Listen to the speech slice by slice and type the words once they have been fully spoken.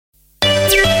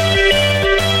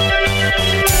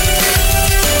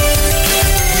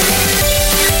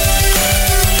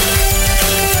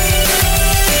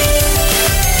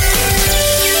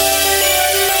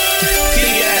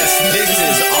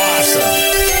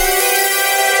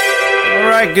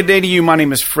right, good day to you. My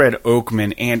name is Fred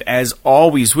Oakman, and as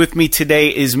always, with me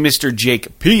today is Mr.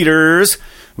 Jake Peters.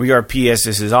 We are PS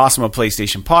This Is Awesome, a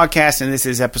PlayStation podcast, and this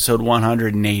is episode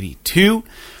 182.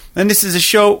 And this is a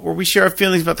show where we share our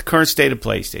feelings about the current state of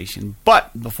PlayStation.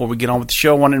 But before we get on with the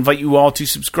show, I want to invite you all to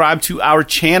subscribe to our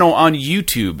channel on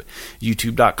YouTube,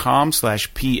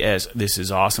 youtube.com/PS This Is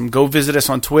Awesome. Go visit us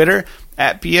on Twitter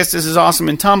at PS This Is Awesome,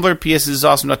 and Tumblr,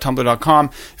 psisisawesome.tumblr.com.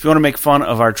 If you want to make fun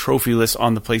of our trophy list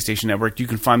on the PlayStation Network, you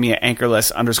can find me at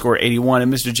anchorless_81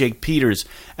 and Mr. Jake Peters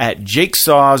at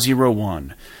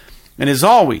JakeSaw01. And as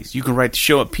always, you can write the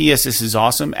show at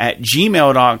psisisawesome at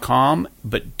gmail.com,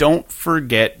 but don't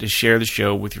forget to share the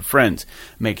show with your friends.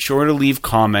 Make sure to leave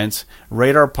comments,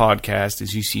 rate our podcast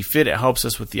as you see fit. It helps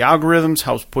us with the algorithms,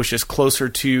 helps push us closer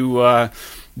to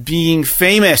being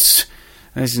famous.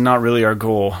 This is not really our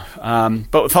goal.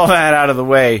 But with all that out of the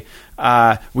way,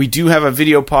 we do have a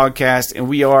video podcast, and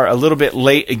we are a little bit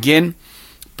late again.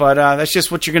 But that's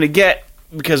just what you're going to get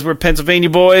because we're Pennsylvania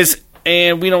boys.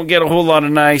 And we don't get a whole lot of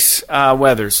nice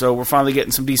weather. So we're finally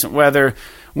getting some decent weather.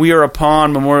 We are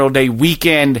upon Memorial Day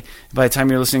weekend. By the time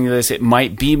you're listening to this, it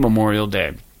might be Memorial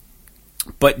Day.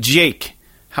 But Jake,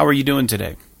 how are you doing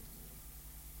today?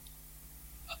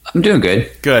 I'm doing good.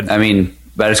 Good. I mean,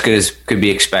 about as good as could be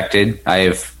expected. I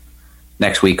have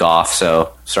next week off,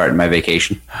 so starting my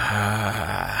vacation.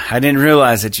 I didn't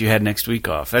realize that you had next week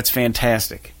off. That's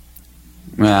fantastic.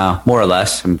 Well, more or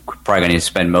less. I'm probably going to need to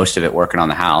spend most of it working on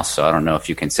the house, so I don't know if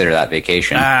you consider that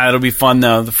vacation. It'll be fun,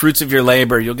 though. The fruits of your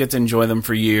labor, you'll get to enjoy them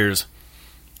for years.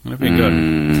 It'll be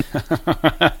good.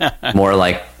 More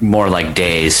like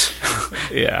days.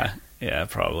 Yeah,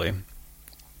 probably.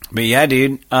 But yeah,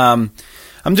 dude, I'm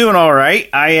doing all right.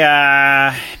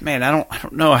 I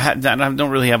don't know. I don't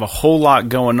really have a whole lot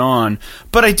going on,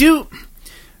 but I do.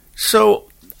 So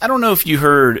I don't know if you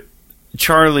heard,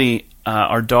 Charlie,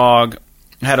 our dog,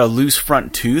 had a loose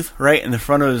front tooth right in the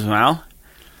front of his mouth.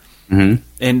 Mm-hmm.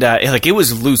 And it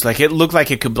was loose. Like it looked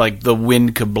like it could, like the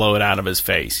wind could blow it out of his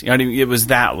face. You know what I mean? It was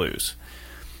that loose.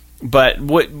 But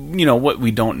what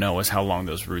we don't know is how long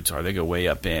those roots are. They go way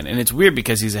up in. And it's weird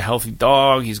because he's a healthy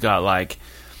dog. He's got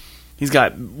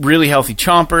really healthy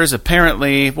chompers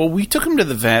apparently. Well, we took him to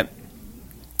the vet,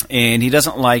 and he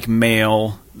doesn't like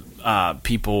male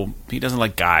people. He doesn't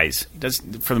like guys. He does,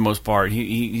 for the most part.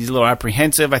 He's a little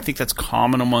apprehensive. I think that's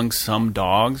common among some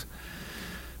dogs,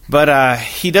 but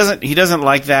he doesn't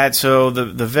like that. So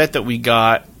the vet that we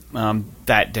got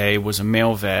that day was a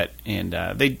male vet, and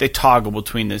they toggle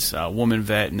between this woman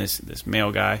vet and this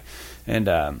male guy, and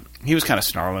he was kind of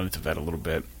snarling at the vet a little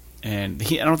bit, and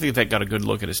I don't think the vet got a good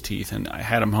look at his teeth. And I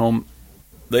had him home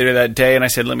later that day, and I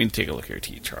said, "Let me take a look at your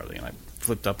teeth, Charlie." And I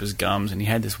flipped up his gums, and he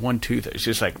had this one tooth that was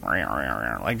just like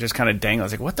just kind of dangling. I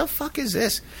was like, what the fuck is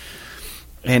this?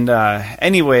 And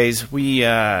anyways,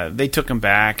 they took him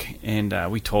back, and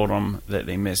we told them that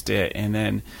they missed it. And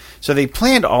then, so they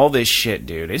planned all this shit,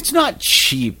 dude. It's not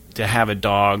cheap to have a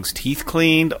dog's teeth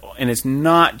cleaned, and it's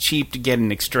not cheap to get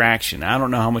an extraction. I don't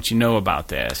know how much you know about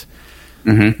this.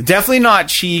 Mm-hmm. Definitely not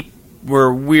cheap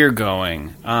where we're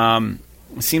going.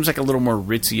 It seems like a little more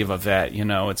ritzy of a vet,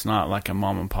 It's not like a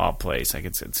mom and pop place. Like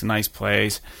it's a nice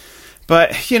place,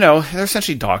 but they're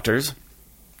essentially doctors.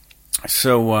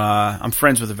 So I'm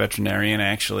friends with a veterinarian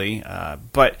actually.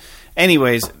 But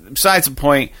anyways, besides the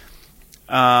point,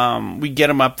 we get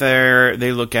them up there.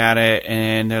 They look at it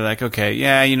and they're like, okay,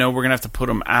 yeah, we're gonna have to put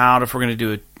him out if we're gonna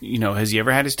do it. Has he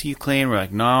ever had his teeth cleaned? We're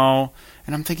like, no.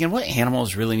 And I'm thinking, what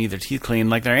animals really need their teeth cleaned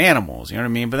like they're animals? You know what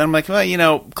I mean? But then I'm like,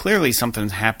 well, clearly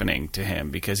something's happening to him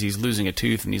because he's losing a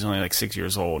tooth and he's only like 6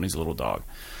 years old and he's a little dog.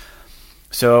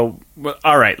 So,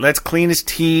 all right, let's clean his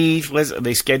teeth.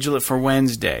 They schedule it for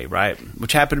Wednesday, right?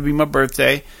 Which happened to be my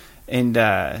birthday. And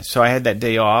so I had that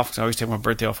day off because I always take my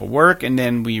birthday off of work. And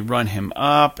then we run him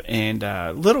up, and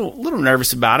little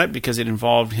nervous about it because it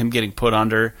involved him getting put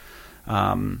under.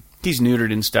 He's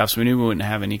neutered and stuff, so we knew we wouldn't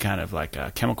have any kind of like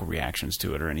chemical reactions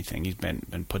to it or anything. He's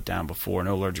been put down before,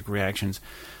 no allergic reactions.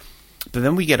 But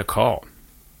then we get a call,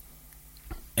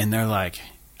 and they're like,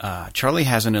 Charlie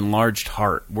has an enlarged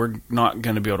heart. We're not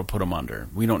going to be able to put him under.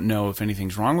 We don't know if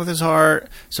anything's wrong with his heart,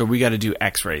 so we got to do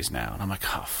x-rays now. And I'm like,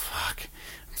 oh, fuck.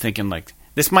 I'm thinking like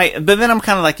this might, but then I'm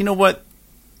kind of like, you know what?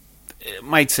 It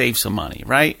might save some money,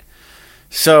 right?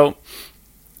 So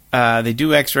they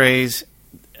do x-rays.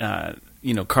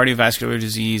 Cardiovascular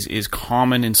disease is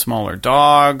common in smaller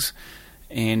dogs,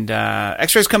 and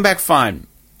x-rays come back fine.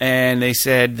 And they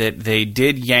said that they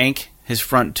did yank his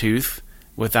front tooth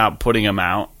without putting him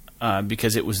out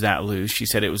because it was that loose. She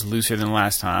said it was looser than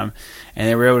last time, and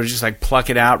they were able to just like pluck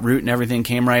it out, root and everything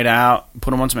came right out,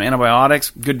 put him on some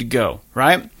antibiotics, good to go,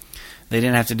 right? They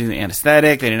didn't have to do the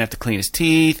anesthetic. They didn't have to clean his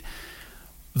teeth.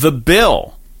 The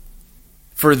bill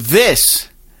for this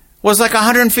was like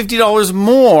 $150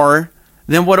 more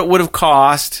than what it would have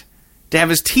cost to have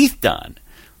his teeth done.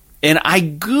 And I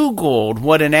Googled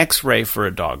what an x-ray for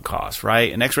a dog costs,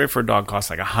 right? An x-ray for a dog costs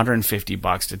like $150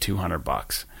 to $200.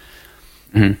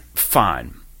 Mm-hmm.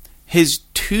 Fine. His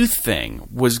tooth thing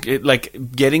was like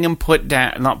getting him put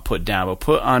down, not put down, but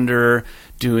put under,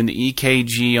 doing the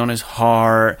EKG on his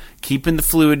heart, keeping the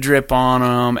fluid drip on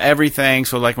him, everything.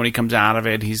 So like when he comes out of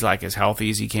it, he's like as healthy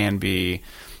as he can be,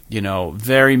 you know,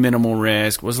 very minimal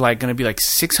risk. Was like going to be like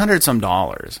 $600 some,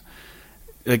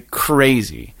 like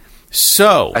crazy.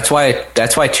 So that's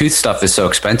why tooth stuff is so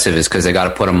expensive, is because they got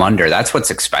to put them under. That's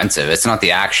what's expensive. It's not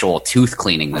the actual tooth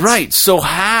cleaning. That's right. So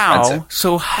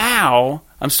expensive. how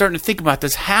I'm starting to think about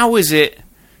this. How is it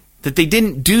that they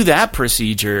didn't do that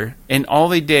procedure and all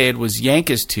they did was yank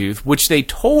his tooth, which they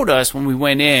told us when we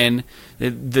went in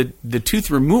that the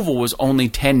tooth removal was only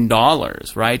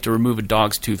 $10, right? To remove a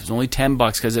dog's tooth, it was only $10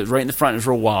 because it's right in the front. It's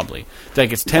real wobbly. It's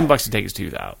like it's $10 to take his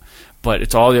tooth out, but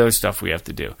it's all the other stuff we have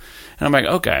to do. And I'm like,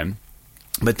 okay.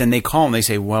 But then they call and they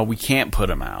say, well, we can't put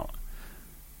him out.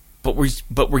 But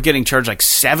we're getting charged like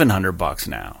 $700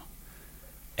 now.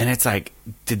 And it's like,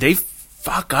 did they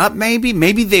fuck up maybe?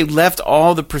 Maybe they left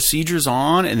all the procedures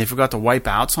on and they forgot to wipe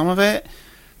out some of it.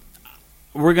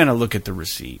 We're going to look at the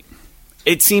receipt.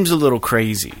 It seems a little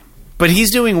crazy. But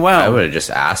he's doing well. I would have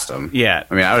just asked him. Yeah.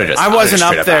 I mean, I would have just I wasn't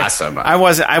up there. Asked him.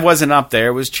 I wasn't up there.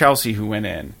 It was Chelsea who went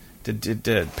in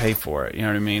to pay for it. You know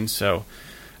what I mean? So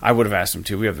I would have asked him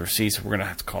to. We have the receipts. So we're going to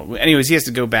have to call. Anyways, he has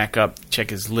to go back up,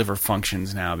 check his liver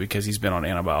functions now because he's been on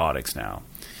antibiotics now.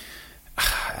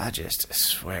 I just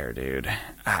swear, dude.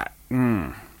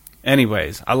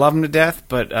 Anyways, I love him to death,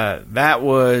 but that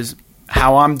was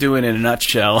how I'm doing in a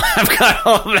nutshell. I've got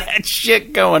all that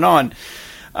shit going on.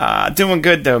 Doing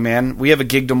good, though, man. We have a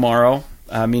gig tomorrow,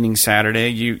 meaning Saturday,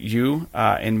 you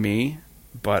and me,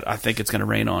 but I think it's going to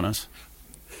rain on us.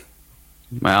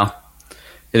 Well,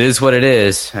 it is what it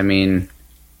is. I mean,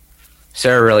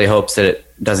 Sarah really hopes that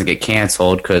it doesn't get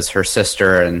canceled because her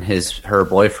sister and her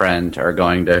boyfriend are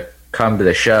going to come to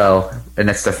the show, and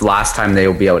it's the last time they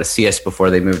will be able to see us before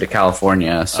they move to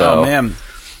California. So, oh man,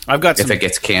 if it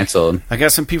gets canceled, I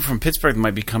got some people from Pittsburgh that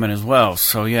might be coming as well.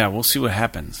 So yeah, we'll see what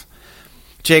happens.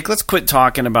 Jake, let's quit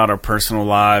talking about our personal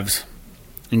lives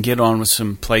and get on with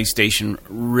some PlayStation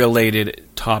related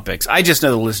topics. I just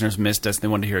know the listeners missed us and they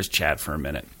wanted to hear us chat for a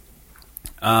minute.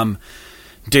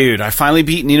 Dude, I finally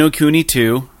beat Ni no Kuni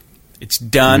 2. It's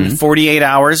done. Mm-hmm. 48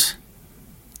 hours.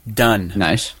 Done.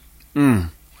 Nice.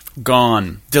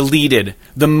 Gone. Deleted.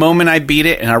 The moment I beat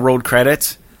it and I rolled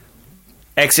credits,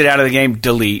 exit out of the game,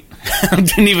 delete.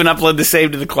 Didn't even upload the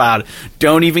save to the cloud.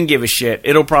 Don't even give a shit.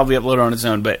 It'll probably upload on its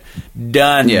own, but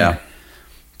done. Yeah.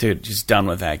 Dude, just done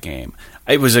with that game.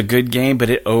 It was a good game, but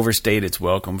it overstayed its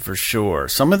welcome for sure.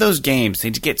 Some of those games, they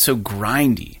just get so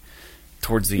grindy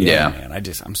towards the end, man.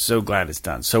 I'm so glad it's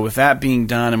done. So with that being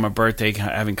done and my birthday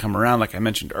having come around, like I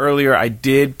mentioned earlier, I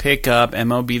did pick up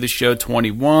MLB The Show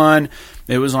 21.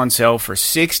 It was on sale for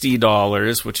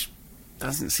 $60, which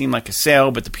doesn't seem like a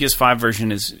sale, but the PS5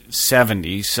 version is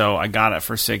 $70, so I got it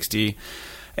for $60.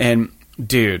 And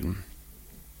dude,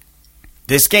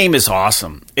 this game is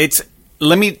awesome.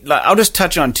 I'll just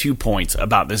touch on 2 points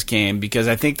about this game because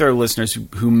I think there are listeners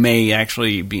who may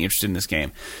actually be interested in this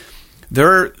game.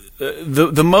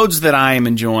 The modes that I am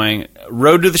enjoying,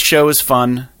 Road to the Show is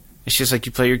fun. It's just like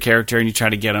you play your character and you try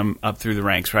to get them up through the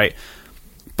ranks, right?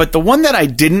 But the one that I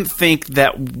didn't think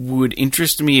that would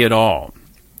interest me at all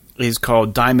is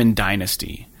called Diamond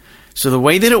Dynasty. So the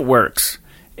way that it works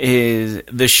is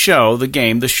the show,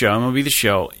 MLB The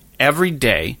Show, every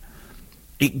day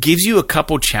it gives you a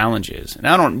couple challenges.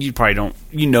 And you probably don't,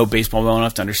 baseball well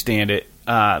enough to understand it,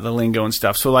 the lingo and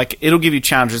stuff. So like it'll give you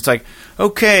challenges. It's like,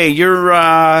 okay, you're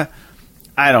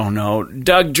I don't know,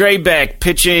 Doug Drabek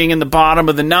pitching in the bottom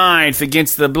of the ninth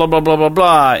against the blah, blah, blah, blah,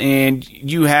 blah, and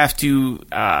you have to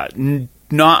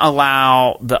not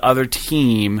allow the other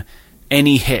team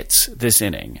any hits this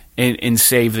inning and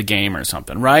save the game or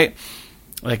something, right?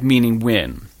 Like meaning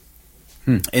win.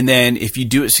 And then if you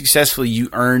do it successfully, you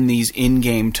earn these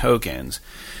in-game tokens.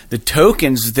 The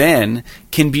tokens then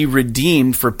can be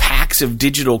redeemed for packs of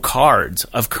digital cards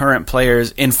of current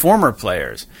players and former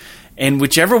players. And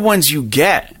whichever ones you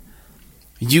get,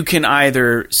 you can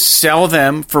either sell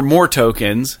them for more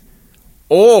tokens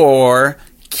or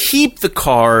keep the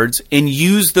cards and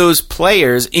use those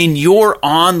players in your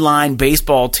online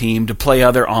baseball team to play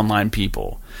other online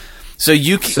people. So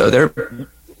you can,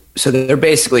 So they're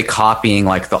basically copying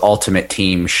like the Ultimate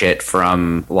Team shit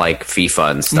from like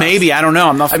FIFA and stuff. Maybe, I don't know.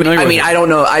 I'm not familiar with it. I don't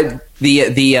know.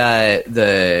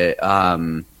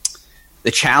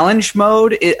 The challenge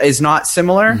mode is not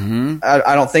similar. Mm-hmm.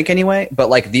 I don't think anyway. But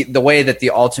like the way that the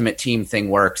Ultimate Team thing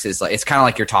works is like it's kind of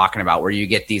like you're talking about, where you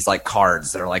get these like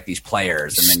cards that are like these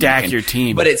players, and then stack your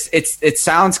team. But it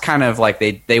sounds kind of like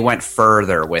they went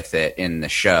further with it in the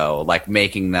show, like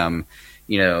making them,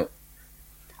 you know.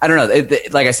 I don't know.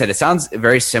 Like I said, it sounds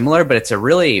very similar, but it's a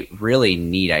really, really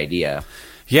neat idea.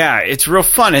 Yeah, it's real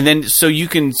fun. And then so you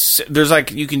can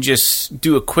just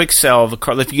do a quick sell of a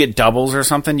card. If you get doubles or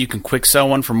something, you can quick sell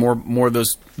one for more of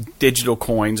those digital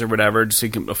coins or whatever, so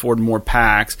you can afford more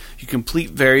packs. You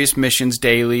complete various missions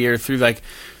daily or through like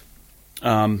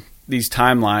these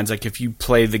timelines. Like if you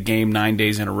play the game 9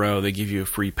 days in a row, they give you a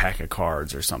free pack of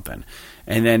cards or something.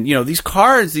 And then, you know, these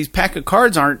pack of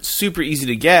cards aren't super easy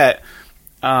to get.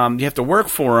 You have to work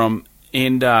for them,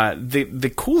 and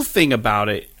the cool thing about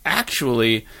it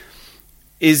actually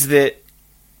is that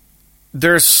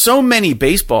there's so many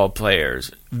baseball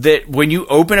players that when you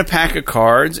open a pack of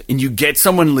cards and you get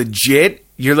someone legit,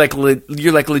 you're like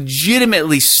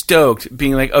legitimately stoked,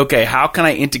 being like, okay, how can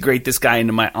I integrate this guy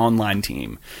into my online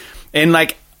team? And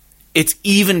like, it's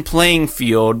even playing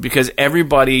field because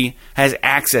everybody has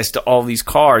access to all these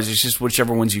cards. It's just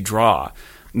whichever ones you draw.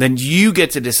 Then you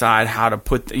get to decide how to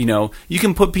put, you know, you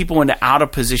can put people into out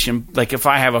of position. Like if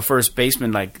I have a first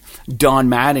baseman like Don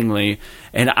Mattingly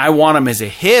and I want him as a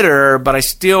hitter, but I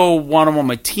still want him on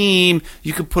my team,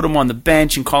 you can put him on the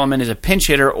bench and call him in as a pinch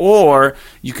hitter, or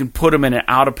you can put him in an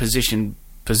out of position.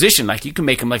 Like you can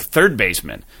make him like third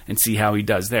baseman and see how he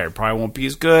does there. Probably won't be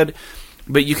as good,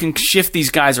 but you can shift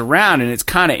these guys around, and it's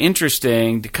kind of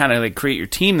interesting to kind of like create your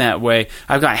team that way.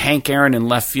 I've got Hank Aaron in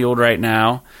left field right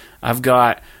now. I've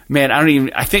got,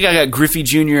 I think I got Griffey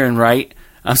Jr. in right.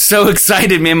 I'm so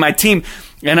excited, man. My team,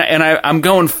 I'm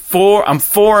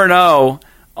 4-0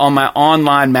 on my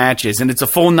online matches, and it's a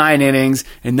full 9 innings,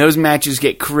 and those matches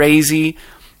get crazy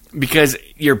because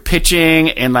you're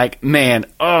pitching, and like, man,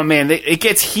 it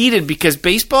gets heated because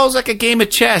baseball is like a game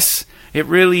of chess. It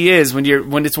really is when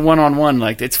it's one-on-one,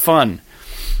 like it's fun.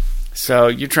 So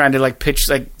you're trying to like pitch,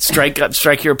 like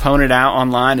strike your opponent out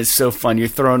online. It's so fun. You're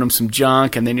throwing them some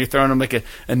junk, and then you're throwing them like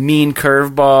a mean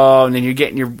curveball, and then you're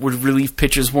getting your relief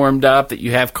pitchers warmed up that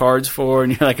you have cards for,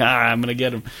 and you're like, I'm gonna get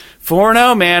them.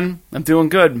 4-0, man. I'm doing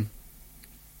good.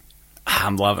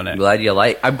 I'm loving it. I'm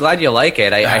glad you like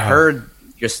it. I heard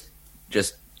just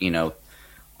you know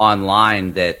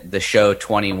online that the show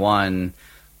 21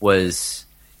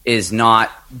 is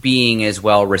not being as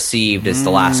well received as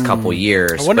the last couple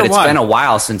years. But it's been a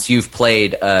while since you've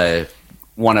played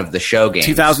one of the show games.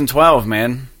 2012,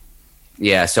 man.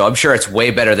 Yeah, so I'm sure it's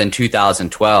way better than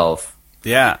 2012.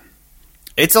 Yeah.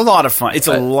 It's a lot of fun. It's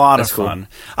a lot of fun.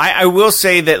 Cool. I will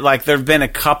say that like there have been a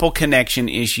couple connection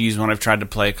issues when I've tried to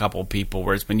play a couple people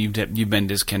where it's been you've been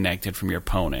disconnected from your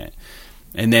opponent.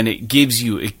 And then it gives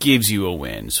you a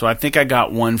win. So I think I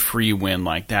got one free win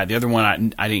like that. The other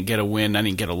one, I didn't get a win. I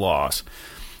didn't get a loss.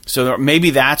 So maybe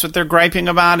that's what they're griping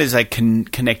about is like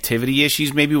connectivity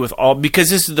issues. Maybe with because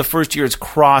this is the first year it's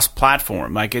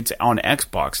cross-platform. Like it's on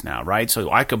Xbox now, right?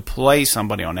 So I could play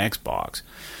somebody on Xbox.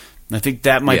 And I think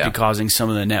that might be causing some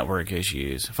of the network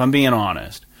issues, if I'm being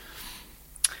honest.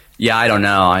 Yeah, I don't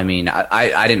know. I mean,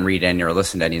 I didn't read any or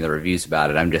listen to any of the reviews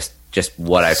about it. I'm just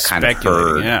what I've kind of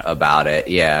heard about it.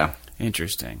 Yeah.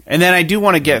 Interesting. And then I do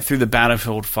want to get through the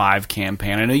Battlefield 5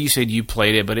 campaign. I know you said you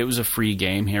played it, but it was a free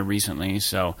game here recently,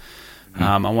 so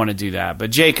I want to do that.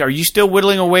 But Jake, are you still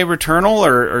whittling away Returnal,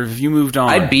 or have you moved on?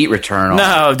 I beat Returnal.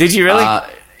 No, did you really?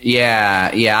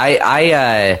 Yeah.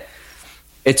 I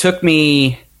it took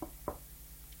me,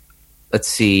 let's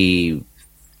see,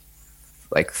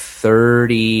 like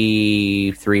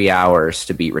 33 hours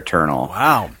to beat Returnal.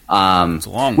 Wow. It's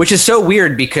long. Which is so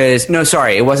weird because, no,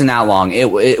 sorry, it wasn't that long.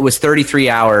 It was 33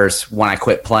 hours when I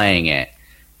quit playing it,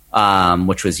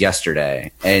 which was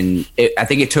yesterday. And I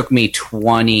think it took me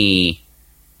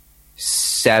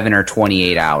 27 or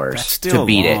 28 hours to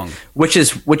beat it, which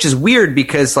is weird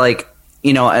because, like,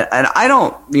 you know, and I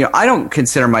don't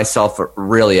consider myself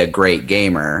really a great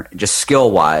gamer, just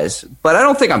skill wise, but I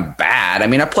don't think I'm bad. I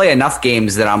mean, I play enough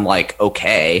games that I'm like,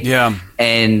 okay. Yeah.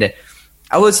 And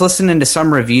I was listening to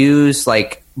some reviews,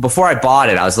 like before I bought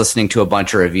it, I was listening to a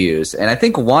bunch of reviews, and I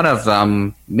think one of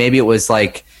them, maybe it was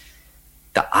like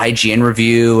the IGN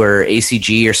review or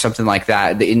ACG or something like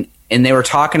that. And they were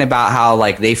talking about how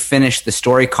like they finished the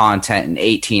story content in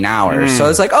 18 hours. So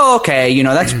it's like, oh, okay, you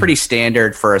know, that's pretty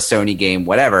standard for a Sony game,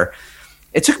 whatever.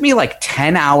 It took me like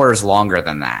 10 hours longer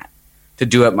than that to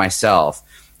do it myself.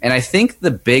 And I think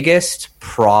the biggest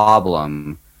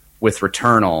problem with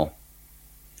Returnal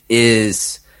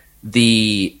is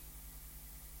the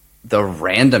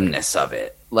randomness of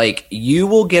it. Like, you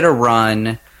will get a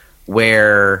run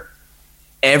where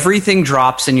everything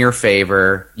drops in your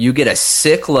favor, you get a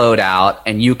sick loadout,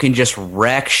 and you can just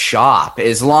wreck shop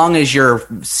as long as you're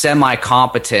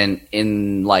semi-competent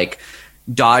in, like,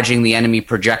 dodging the enemy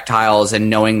projectiles and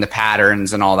knowing the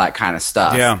patterns and all that kind of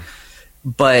stuff. Yeah.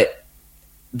 But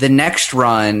the next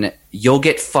run, you'll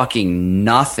get fucking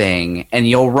nothing, and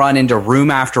you'll run into room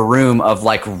after room of,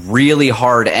 like, really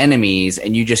hard enemies,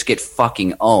 and you just get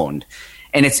fucking owned.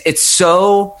 And it's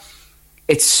so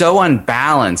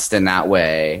unbalanced in that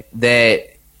way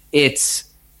that it's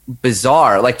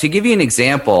bizarre. Like, to give you an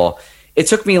example, it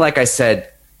took me, like I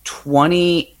said,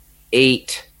 28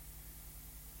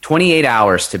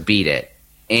 hours to beat it.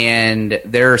 And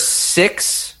there are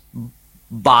 6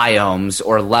 biomes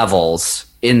or levels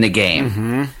in the game.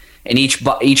 Mm-hmm. And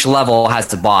each level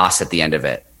has a boss at the end of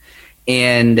it.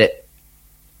 And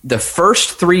the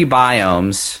first 3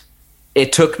 biomes,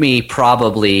 it took me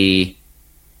probably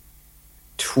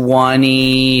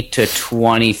 20 to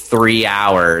 23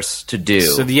 hours to do.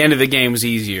 So the end of the game was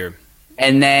easier.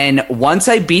 And then once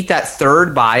I beat that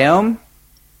 3rd biome,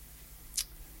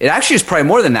 it actually is probably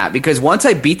more than that, because once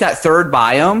I beat that 3rd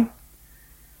biome,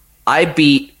 I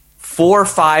beat 4,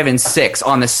 5, and 6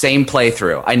 on the same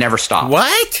playthrough. I never stopped.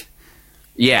 What?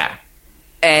 Yeah.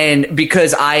 And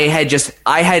because I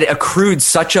had accrued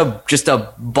such a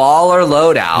baller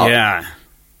loadout. Yeah.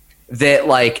 That,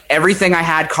 like, everything I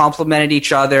had complemented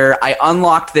each other. I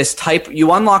unlocked this type.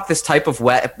 You unlock this type of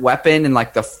weapon in,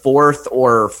 like, the 4th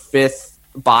or 5th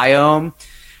biome.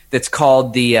 That's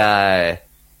called the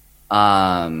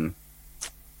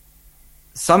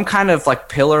some kind of, like,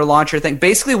 pillar launcher thing.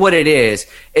 Basically, what it is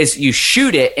you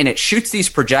shoot it, and it shoots these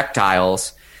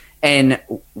projectiles. And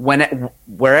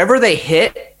wherever they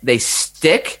hit, they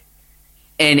stick.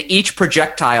 And each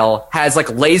projectile has,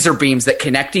 like, laser beams that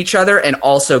connect each other and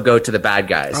also go to the bad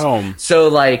guys. Oh. So,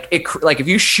 like, if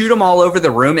you shoot them all over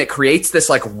the room, it creates this,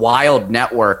 like, wild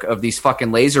network of these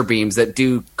fucking laser beams that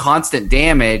do constant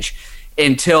damage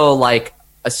until, like,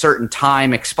 a certain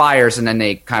time expires, and then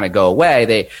they kind of go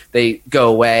away. They go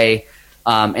away,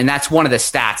 and that's one of the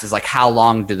stats is, like, how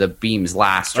long do the beams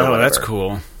last? Or whatever. That's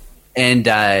cool.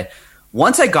 And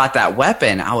once I got that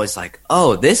weapon, I was like,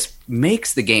 oh, this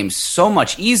makes the game so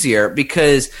much easier,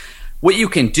 because what you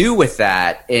can do with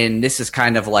that, and this is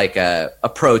kind of like a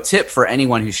pro tip for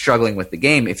anyone who's struggling with the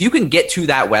game, if you can get to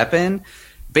that weapon,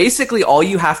 basically all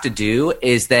you have to do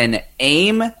is then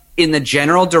aim in the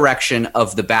general direction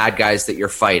of the bad guys that you're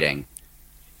fighting.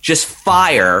 Just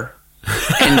fire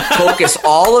and focus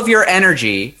all of your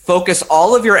energy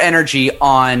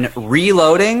on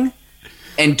reloading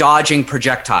and dodging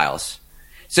projectiles.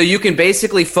 So you can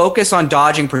basically focus on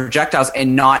dodging projectiles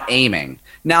and not aiming.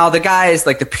 Now, the guys,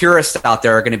 like the purists out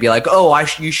there, are going to be like, "Oh,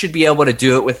 you should be able to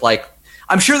do it with, like."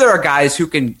 I'm sure there are guys who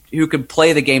can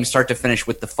play the game start to finish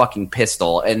with the fucking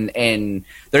pistol, and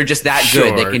they're just that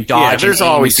good. They can dodge. Yeah, there's and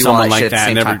aim always and do all someone like shit at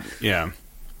the that. same time. Yeah,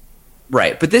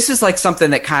 right. But this is like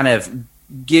something that kind of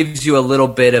gives you a little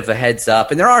bit of a heads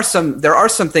up, and there are some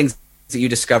things that you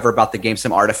discover about the game,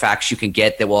 some artifacts you can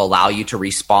get that will allow you to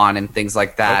respawn and things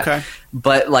like that. Okay.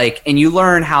 But, like, and you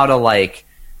learn how to, like,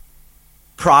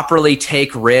 properly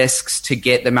take risks to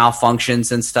get the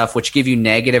malfunctions and stuff, which give you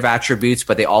negative attributes,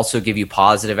 but they also give you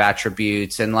positive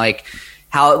attributes. And, like,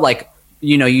 how, like,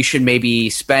 you know, you should maybe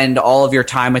spend all of your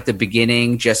time at the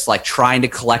beginning just, like, trying to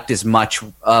collect as much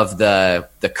of the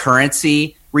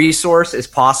currency resource as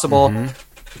possible,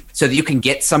 so that you can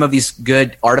get some of these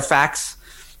good artifacts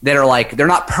that are, like, they're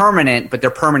not permanent, but they're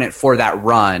permanent for that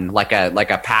run, like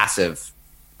a passive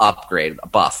upgrade, a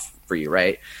buff for you,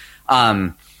 right?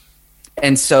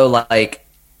 And so, like,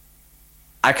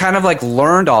 I kind of, like,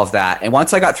 learned all of that. And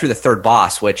once I got through the 3rd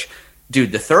boss, which,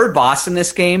 dude, the 3rd boss in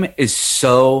this game is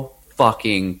so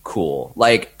fucking cool.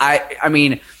 Like, I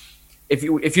mean, if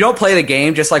you don't play the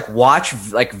game, just, like, watch,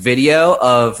 like, video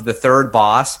of the 3rd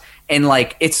boss, and,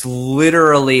 like, it's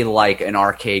literally like an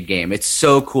arcade game. It's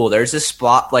so cool. There's this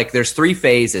spot, like, there's 3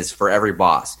 phases for every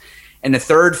boss. And the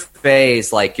 3rd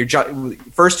phase, like,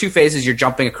 first 2 phases, you're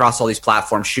jumping across all these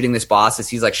platforms, shooting this boss as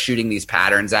he's, like, shooting these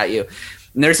patterns at you.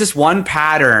 And there's this one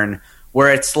pattern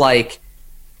where it's, like,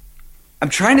 I'm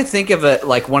trying to think of it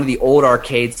like one of the old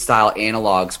arcade style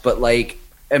analogs, but, like,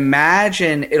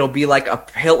 imagine it'll be like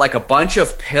a bunch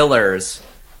of pillars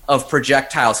of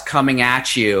projectiles coming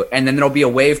at you, and then there'll be a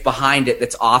wave behind it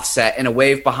that's offset, and a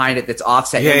wave behind it that's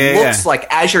offset. It looks like,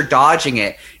 as you're dodging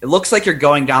it, it looks like you're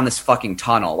going down this fucking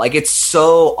tunnel. Like, it's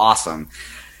so awesome.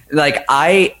 like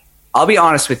I'll be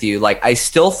honest with you. Like, I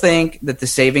still think that the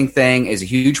saving thing is a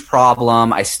huge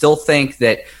problem. I still think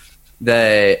that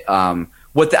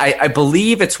I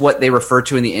believe it's what they refer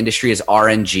to in the industry as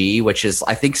RNG, which is,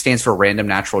 I think, stands for random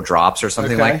natural drops or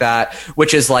something like that,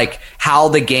 which is like how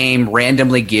the game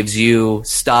randomly gives you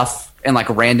stuff and like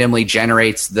randomly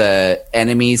generates the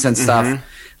enemies and stuff.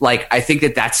 Like, I think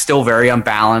that that's still very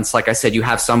unbalanced. Like I said, you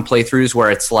have some playthroughs where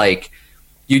it's like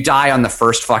you die on the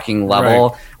first fucking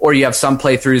level, or you have some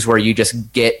playthroughs where you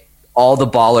just get all the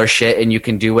baller shit and you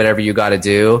can do whatever you got to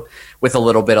do with a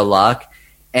little bit of luck.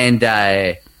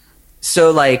 And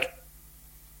so, like,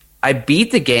 I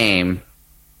beat the game,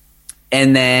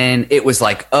 and then it was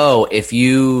like, oh, if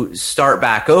you start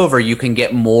back over, you can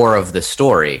get more of the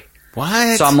story.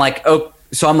 What? So I'm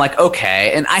like,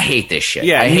 okay, and I hate this shit.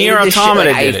 Yeah, Nier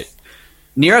Automata did it.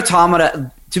 Nier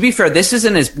Automata, to be fair, this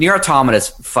isn't as Nier Automata's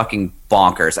fucking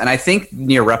bonkers, and I think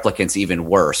Nier Replicant's even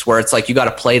worse, where it's like you got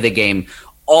to play the game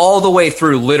all the way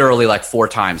through, literally like 4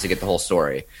 times to get the whole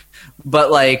story.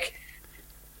 But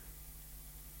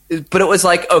it was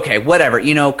like, okay, whatever,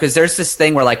 you know, because there's this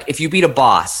thing where, like, if you beat a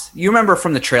boss, you remember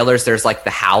from the trailers, there's like the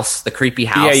house, the creepy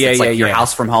house. It's like your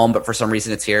house from home, but for some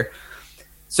reason it's here.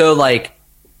 So, like,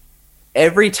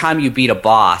 every time you beat a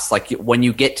boss, like when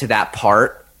you get to that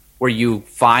part where you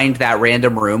find that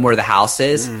random room where the house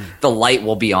is, the light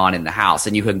will be on in the house,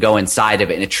 and you can go inside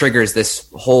of it, and it triggers this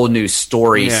whole new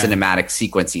story, cinematic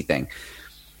sequencey thing.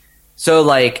 So,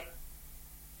 like,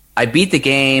 I beat the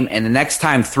game, and the next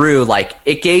time through, like,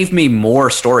 it gave me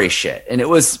more story shit, and it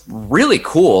was really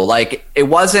cool. Like, it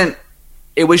was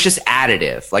just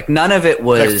additive. Like, none of it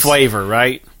was like flavor,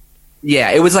 right?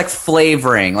 Yeah, it was like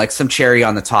flavoring, like some cherry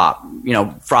on the top, you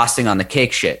know, frosting on the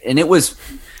cake shit. And it was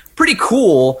pretty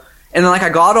cool. And then, like, I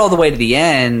got all the way to the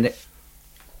end,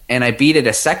 and I beat it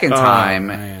a second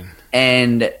time,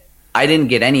 and I didn't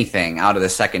get anything out of the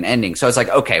second ending. So I was like,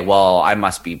 okay, well, I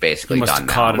must be basically done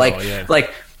now.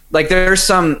 Like there's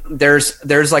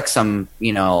like some,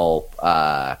 you know,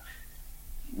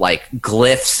 like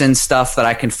glyphs and stuff that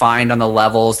I can find on the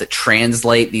levels that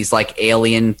translate these like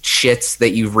alien shits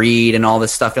that you read and all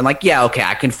this stuff. And like, yeah, okay,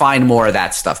 I can find more of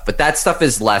that stuff, but that stuff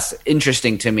is less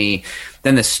interesting to me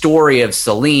than the story of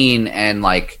Celine and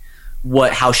like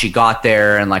how she got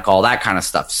there and like all that kind of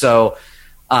stuff. So,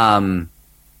 but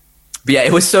yeah,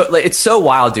 it's so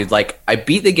wild, dude. Like, I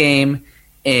beat the game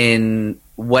in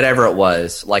whatever it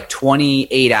was, like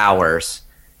 28 hours.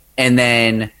 And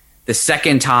then the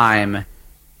second time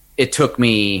it took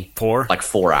me 4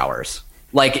 hours.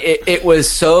 Like, it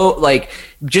was so, like,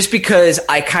 just because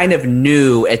I kind of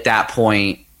knew at that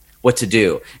point what to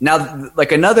do. Now,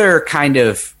 like, another kind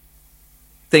of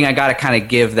thing I got to kind of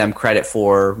give them credit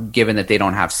for, given that they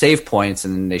don't have save points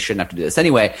and they shouldn't have to do this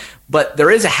anyway, but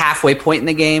there is a halfway point in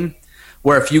the game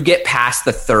where if you get past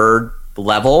the 3rd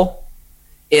level,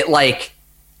 it, like,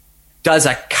 does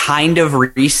a kind of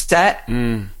reset,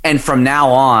 and from now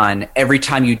on, every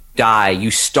time you die, you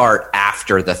start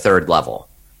after the 3rd level,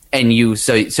 and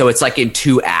so it's like in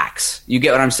 2 acts. You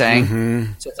get what I'm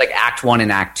saying? So it's like Act 1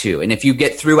 and Act 2, and if you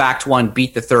get through Act 1,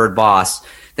 beat the 3rd boss,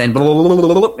 then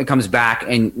it comes back,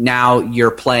 and now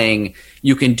you're playing.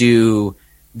 You can do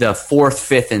the 4th,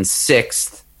 5th, and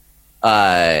 6th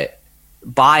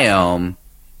biome.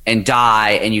 And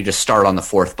die, and you just start on the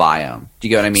 4th biome. Do you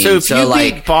get what I mean? So if you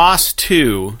beat boss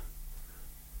 2,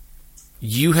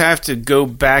 you have to go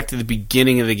back to the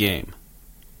beginning of the game.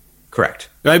 Correct.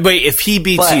 Right, but if he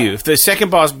beats you, if the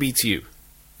second boss beats you,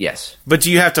 yes. But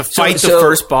do you have to fight the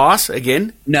first boss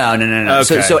again? No.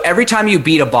 Okay. So every time you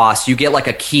beat a boss, you get like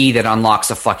a key that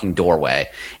unlocks a fucking doorway,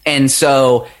 and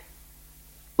so.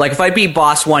 Like, if I beat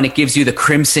boss 1, it gives you the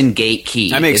Crimson Gate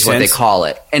key, that makes is what sense. they call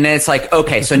it. And then it's like,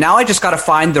 okay, so now I just got to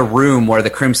find the room where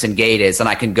the Crimson Gate is, and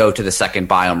I can go to the 2nd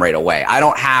biome right away. I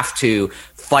don't have to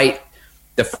fight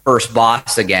the first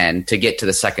boss again to get to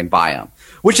the 2nd biome,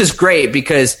 which is great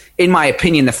because, in my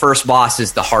opinion, the first boss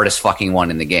is the hardest fucking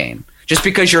one in the game. Just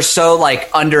because you're so, like,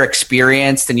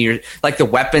 underexperienced and you're like the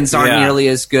weapons aren't nearly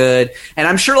as good. And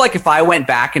I'm sure, like, if I went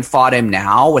back and fought him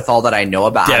now with all that I know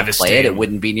about how to play it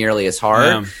wouldn't be nearly as hard.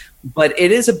 Yeah. But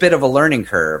it is a bit of a learning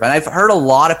curve. And I've heard a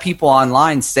lot of people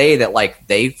online say that, like,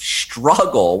 they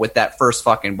struggle with that first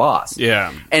fucking boss.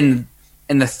 Yeah. And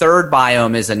the 3rd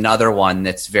biome is another one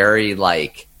that's very,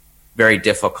 like, very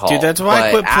difficult. Dude, that's why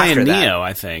I quit playing Neo,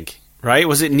 I think. Right?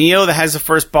 Was it Neo that has the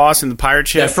first boss in the pirate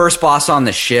ship? The first boss on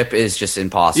the ship is just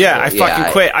impossible. Yeah, I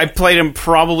fucking quit. I played him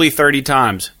probably 30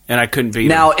 times, and I couldn't beat him.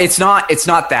 Now, it's not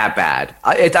that bad.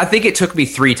 I think it took me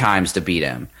 3 times to beat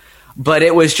him. But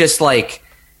it was just like,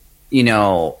 you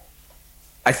know,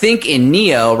 I think in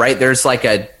Neo, right, there's like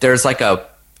a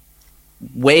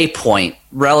waypoint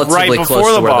relatively Right close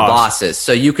before to where the boss. boss is,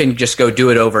 so you can just go do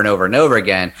it over and over and over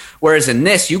again. Whereas in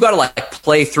this, you got to like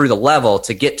play through the level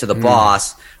to get to the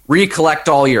boss, recollect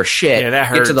all your shit, Yeah,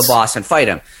 that get to the hurts. boss and fight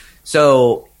him.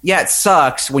 So yeah, it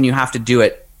sucks when you have to do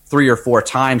it 3 or 4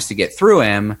 times to get through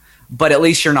him. But at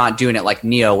least you're not doing it like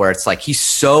Neo, where it's like he's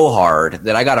so hard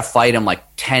that I got to fight him like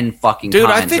 10 fucking Dude,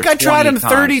 times. I think or I tried 20 him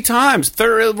 30 times,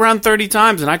 around 30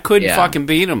 times, and I couldn't Yeah. fucking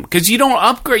beat him. Because you don't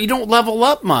upgrade, you don't level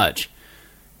up much.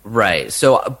 Right.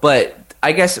 So, but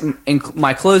I guess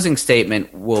my closing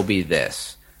statement will be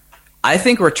this. I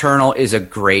think Returnal is a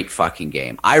great fucking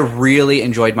game. I really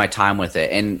enjoyed my time with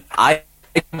it. And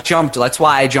that's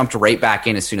why I jumped right back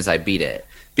in as soon as I beat it.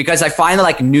 Because I finally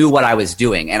like knew what I was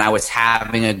doing and I was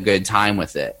having a good time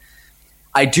with it.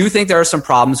 I do think there are some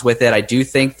problems with it. I do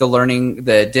think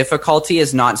the difficulty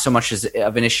is not so much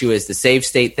of an issue as the save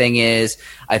state thing is.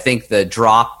 I think the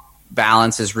drop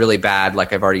balance is really bad,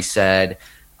 like I've already said.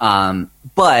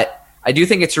 But I do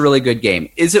think it's a really good game.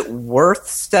 Is it worth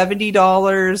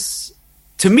 $70?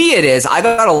 To me, it is. I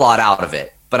got a lot out of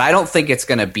it, but I don't think it's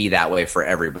going to be that way for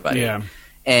everybody. Yeah.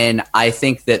 And I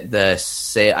think that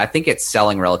I think it's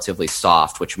selling relatively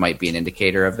soft, which might be an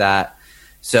indicator of that.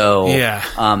 So, Yeah.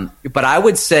 But I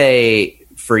would say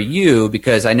for you,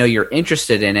 because I know you're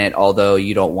interested in it, although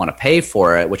you don't want to pay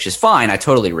for it, which is fine. I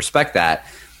totally respect that.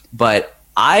 But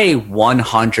I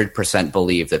 100%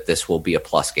 believe that this will be a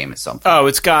Plus game at some point. Oh,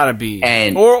 it's got to be.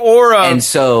 And- or a and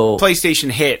so PlayStation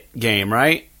hit game,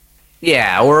 right?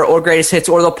 Yeah, or greatest hits,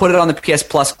 or they'll put it on the PS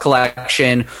Plus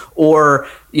collection, or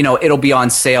it'll be on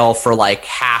sale for like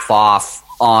half off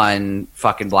on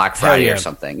fucking Black Friday yeah. or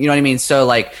something. You know what I mean? So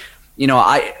like,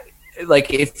 I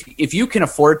like if you can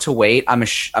afford to wait, I'm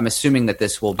assuming that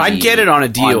this will be. I'd get it on a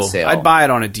deal. sale. I'd buy it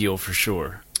on a deal for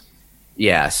sure.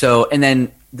 Yeah. So and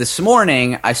then this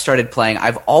morning I started playing.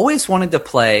 I've always wanted to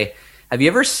play. Have you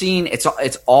ever seen? It's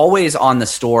always on the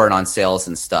store and on sales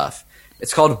and stuff.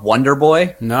 It's called Wonder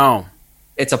Boy. No.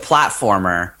 It's a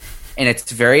platformer, and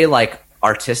it's very like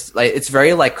artistic. Like, it's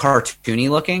very like cartoony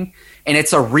looking, and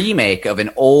it's a remake of an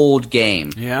old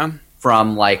game Yeah.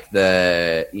 from like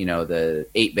the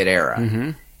 8-bit era.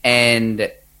 Mm-hmm.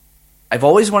 And I've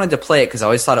always wanted to play it because I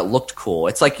always thought it looked cool.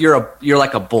 It's like you're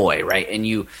like a boy, right? And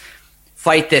you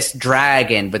fight this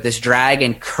dragon, but this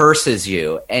dragon curses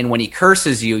you, and when he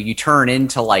curses you, you turn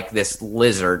into like this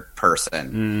lizard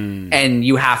person, and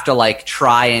you have to like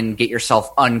try and get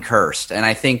yourself uncursed. And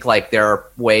I think like there are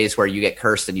ways where you get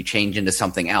cursed and you change into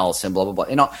something else, and blah blah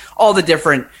blah. All the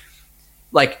different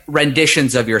like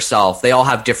renditions of yourself, they all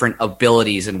have different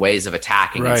abilities and ways of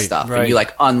attacking and stuff. Right. And you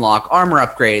like unlock armor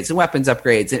upgrades and weapons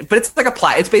upgrades, but it's like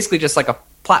it's basically just like a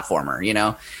platformer,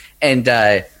 and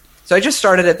so I just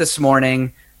started it this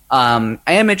morning. I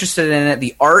am interested in it.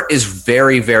 The art is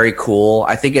very, very cool.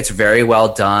 I think it's very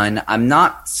well done. I'm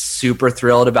not super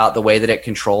thrilled about the way that it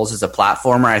controls as a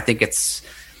platformer. I think it's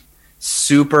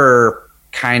super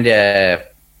kind of,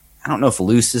 I don't know if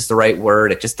loose is the right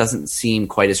word. It just doesn't seem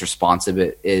quite as responsive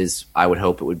as I would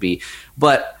hope it would be.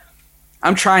 But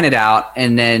I'm trying it out,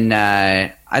 and then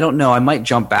I don't know. I might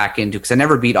jump back into, because I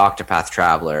never beat Octopath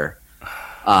Traveler.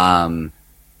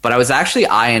 But I was actually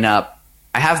eyeing up.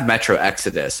 I have Metro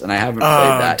Exodus, and I haven't played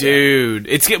that dude.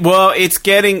 yet. It's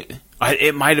getting.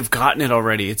 It might have gotten it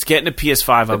already. It's getting a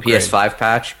PS5 upgrade. PS5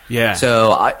 patch. Yeah.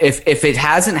 So if it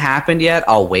hasn't happened yet,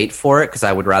 I'll wait for it because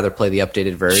I would rather play the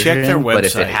updated version. Check their But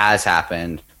if website. it has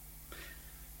happened,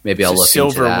 maybe I'll look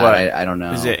Silver into that. what? I don't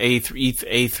know. Is it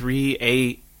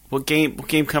A3? What game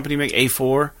company make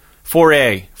A4?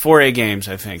 4A games,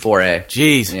 I think. 4A.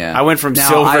 Jeez. Yeah. I went from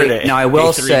silver to Now I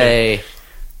will A3 say,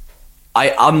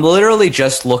 I'm literally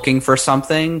just looking for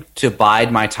something to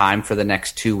bide my time for the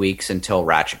next 2 weeks until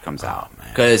Ratchet comes out.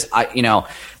 Because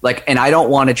and I don't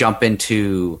want to jump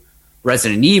into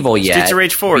Resident Evil yet. Streets of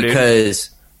Rage 4, because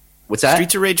what's that?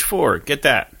 Streets of Rage 4. Get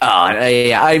that.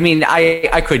 Yeah. I mean,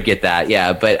 I could get that,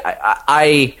 yeah, but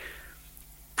I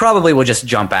probably will just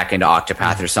jump back into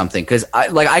Octopath or something because I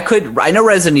know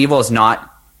Resident Evil is not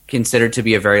considered to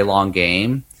be a very long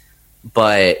game,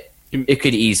 but it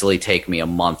could easily take me a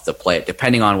month to play it,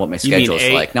 depending on what my schedule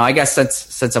is like. Now, I guess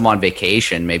since I'm on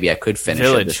vacation, maybe I could finish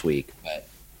it this week. But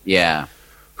yeah,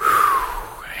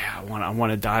 I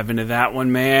want to dive into that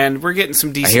one, man. We're getting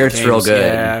some decent. I hear it's games. real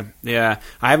good. Yeah.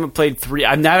 I haven't played 3.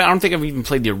 I don't think I've even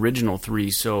played the original 3.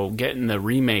 So getting the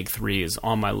remake 3 is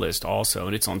on my list also,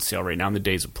 and it's on sale right now in the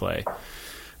Days of Play.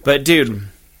 But dude,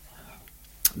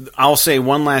 I'll say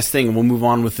one last thing, and we'll move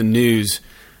on with the news.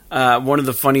 One of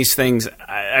the funniest things,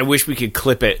 I wish we could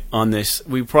clip it on this.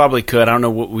 We probably could. I don't know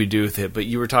what we do with it, but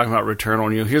you were talking about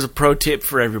Returnal, and here's a pro tip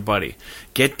for everybody.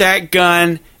 Get that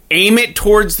gun aim it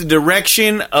towards the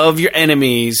direction of your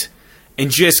enemies,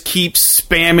 and just keep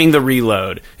spamming the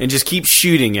reload, and just keep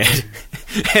shooting it.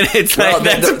 And it's like,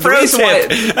 that's a pro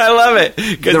tip. I love it.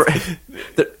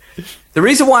 The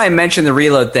reason why I mentioned the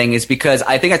reload thing is because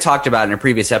I think I talked about it in a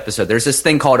previous episode. There's this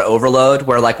thing called overload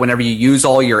where, like, whenever you use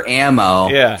all your ammo,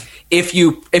 if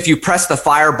you press the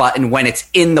fire button when it's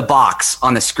in the box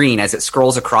on the screen as it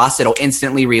scrolls across, it'll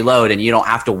instantly reload, and you don't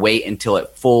have to wait until it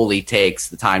fully takes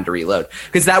the time to reload,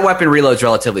 because that weapon reloads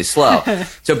relatively slow.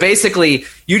 So basically,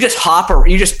 you just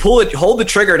pull it, hold the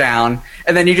trigger down,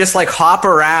 and then you just like hop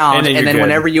around, and then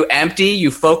whenever you empty,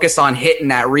 you focus on hitting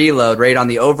that reload right on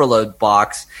the overload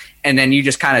box. And then you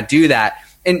just kind of do that.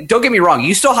 And don't get me wrong,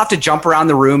 you still have to jump around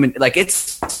the room, and like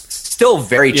it's still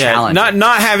very challenging.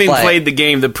 Not having played the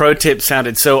game, the pro tip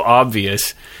sounded so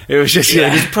obvious. It was just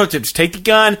just pro tips: take the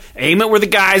gun, aim it where the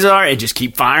guys are, and just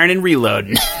keep firing and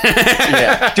reloading.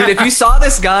 Dude, if you saw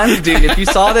this gun,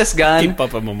 keep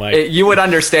up on my mic. You would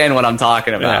understand what I'm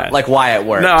talking about, like why it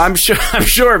works. No, I'm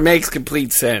sure it makes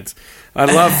complete sense. I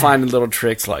love finding little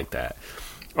tricks like that.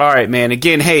 All right, man.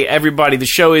 Again, hey, everybody, the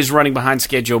show is running behind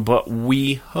schedule, but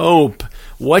we hope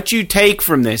what you take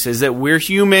from this is that we're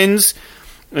humans,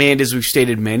 and as we've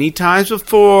stated many times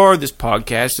before, this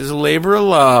podcast is a labor of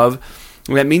love.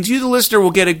 That means you, the listener, will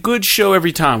get a good show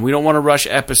every time. We don't want to rush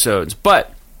episodes,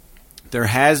 but there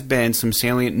has been some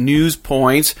salient news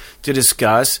points to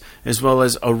discuss, as well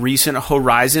as a recent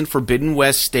Horizon Forbidden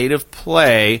West state of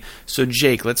play. So,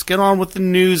 Jake, let's get on with the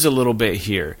news a little bit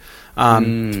here.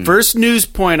 First news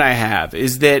point I have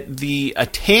is that the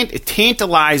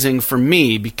tantalizing for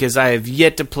me, because I have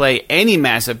yet to play any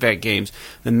Mass Effect games,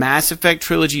 the Mass Effect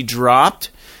trilogy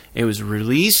dropped, it was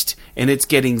released, and it's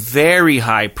getting very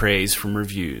high praise from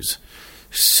reviews.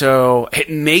 So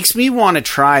it makes me want to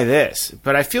try this,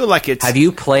 but I feel like it's...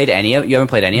 You haven't played any of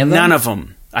them? None of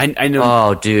them. I know.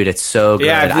 Oh, dude, it's so good.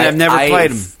 Yeah, I've never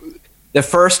played them. The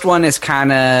first one is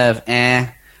kind of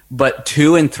but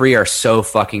 2 and 3 are so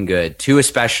fucking good. 2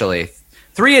 especially.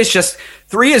 3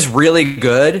 is really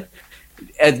good.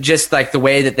 Just like the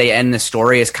way that they end the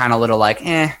story is kind of a little like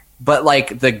but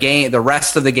like the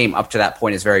rest of the game up to that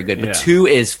point is very good. But 2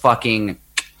 is fucking...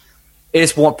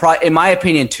 in my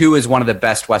opinion, 2 is one of the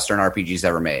best Western RPGs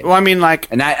ever made. Well, I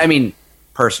mean,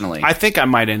 personally, I think I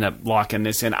might end up locking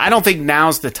this in. I don't think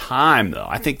now's the time, though.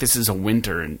 I think this is a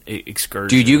winter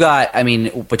excursion.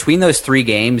 Dude, between those 3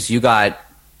 games, you got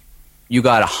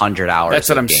 100 hours. That's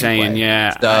what I'm saying.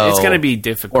 Yeah, so, it's going to be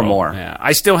difficult or more. Yeah,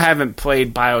 I still haven't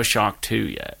played BioShock 2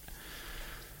 yet.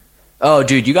 Oh,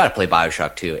 dude, you got to play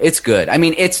BioShock 2. It's good. I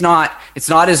mean, it's not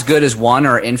as good as 1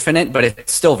 or Infinite, but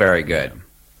it's still very good.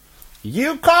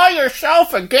 You call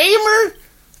yourself a gamer?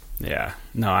 Yeah.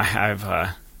 No,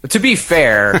 I've... To be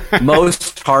fair,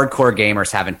 most hardcore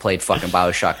gamers haven't played fucking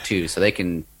BioShock 2, so they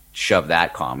can shove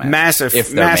that comment. Mass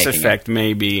Effect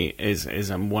maybe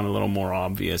is one a little more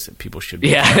obvious that people should be.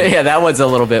 Yeah, that one's a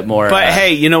little bit more. But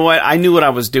hey, you know what? I knew what I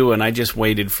was doing. I just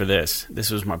waited for this. This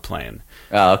was my plan.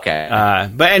 Oh, okay.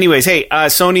 But anyways, hey,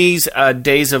 Sony's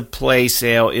Days of Play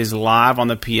sale is live on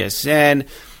the PSN.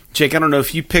 Jake, I don't know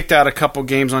if you picked out a couple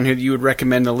games on here that you would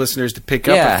recommend the listeners to pick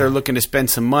up if they're looking to spend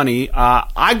some money.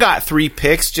 I got 3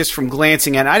 picks just from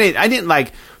glancing at it. I didn't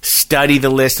like study the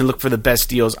list and look for the best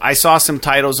deals. I saw some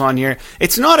titles on here.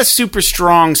 It's not a super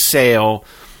strong sale,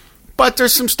 but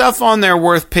there's some stuff on there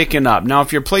worth picking up. Now,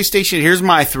 if you're PlayStation, here's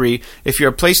my 3. If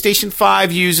you're a PlayStation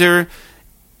 5 user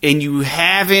and you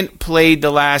haven't played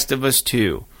The Last of Us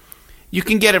 2, you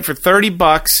can get it for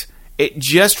 $30. It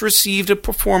just received a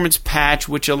performance patch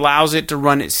which allows it to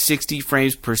run at 60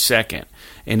 frames per second.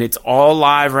 And it's all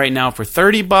live right now for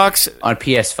 $30 on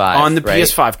PS5. On the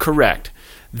PS5, correct.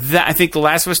 I think The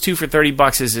Last of Us 2 for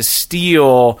 $30 is a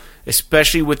steal,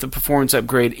 especially with the performance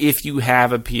upgrade if you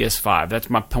have a PS5. That's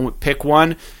my pick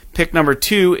 1. Pick number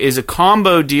 2 is a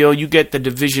combo deal. You get the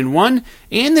Division 1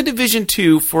 and the Division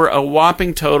 2 for a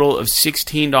whopping total of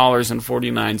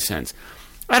 $16.49.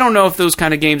 I don't know if those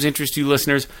kind of games interest you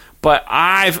listeners, but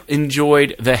I've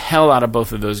enjoyed the hell out of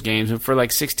both of those games. And for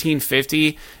like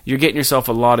 $16.50, you're getting yourself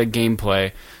a lot of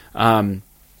gameplay. And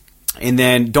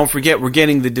then don't forget, we're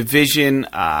getting the Division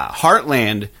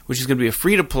Heartland, which is going to be a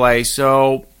free-to-play.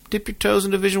 So dip your toes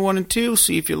in Division 1 and 2,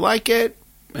 see if you like it,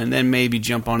 and then maybe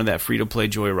jump onto that free-to-play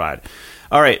joyride.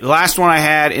 All right, the last one I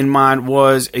had in mind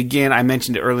was, again, I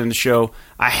mentioned it earlier in the show,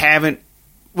 I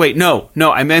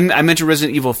mentioned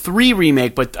Resident Evil 3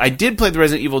 Remake, but I did play the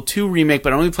Resident Evil 2 Remake,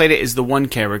 but I only played it as the one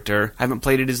character. I haven't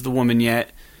played it as the woman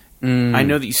yet. I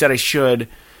know that you said I should.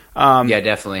 Yeah,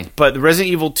 definitely. But the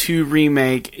Resident Evil 2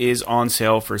 remake is on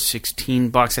sale for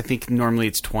 $16. I think normally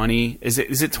it's 20. Is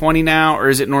it 20 now, or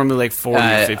is it normally like 40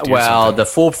 or 50? Well, the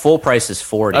full price is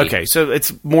 40. Okay, so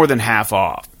it's more than half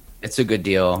off. It's a good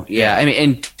deal. Yeah, I mean,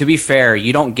 and to be fair,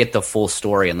 you don't get the full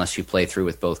story unless you play through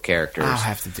with both characters. I'll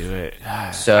have to do it.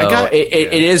 So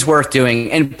it is worth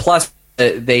doing, and plus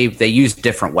they use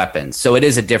different weapons, so it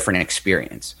is a different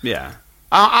experience. Yeah.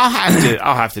 I'll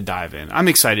have to dive in. I'm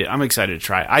excited. To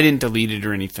try it. I didn't delete it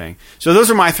or anything. So those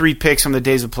are my 3 picks on the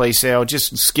Days of Play sale.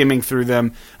 Just skimming through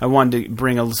them. I wanted to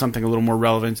bring something a little more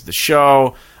relevant to the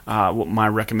show. What my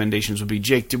recommendations would be.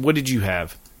 Jake, what did you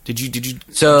have? Did you give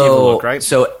a look, right?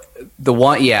 So the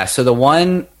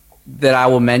one that I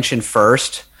will mention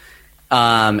first,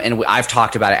 and I've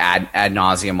talked about it ad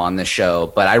nauseum on this show,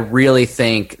 but I really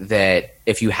think that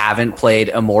if you haven't played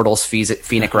Immortals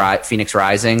Phoenix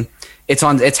Rising,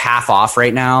 it's half off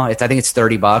right now. I think it's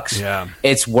 $30. Yeah,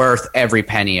 it's worth every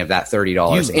penny of that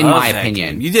 $30 in my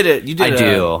opinion. Game. You did it. I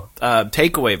do a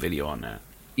takeaway video on that.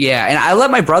 Yeah, and I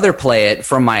let my brother play it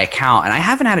from my account, and I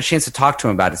haven't had a chance to talk to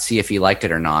him about it, see if he liked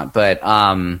it or not. But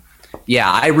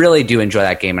yeah, I really do enjoy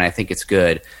that game, and I think it's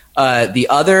good. The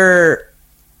other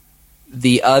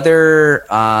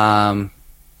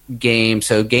game,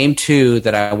 so game 2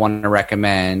 that I want to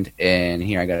recommend, and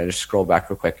here I got to just scroll back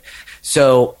real quick.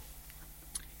 So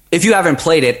if you haven't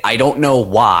played it, I don't know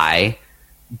why,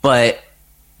 but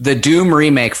the Doom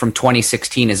remake from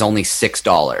 2016 is only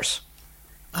 $6.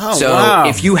 Oh, so wow.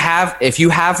 if you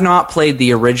have not played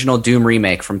the original Doom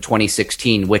remake from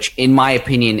 2016, which in my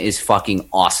opinion is fucking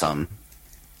awesome,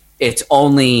 it's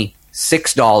only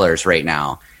 $6 right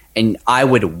now, and I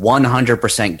would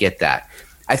 100% get that.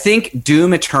 I think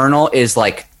Doom Eternal is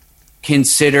like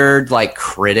considered like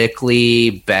critically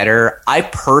better. I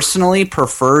personally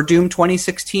prefer Doom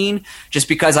 2016 just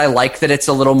because I like that it's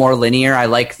a little more linear. I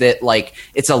like that like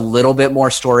it's a little bit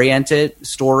more story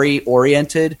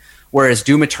oriented. Whereas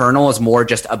Doom Eternal is more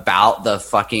just about the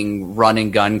fucking run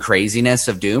and gun craziness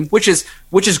of Doom, which is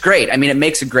great. I mean, it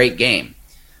makes a great game.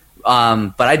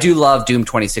 But I do love Doom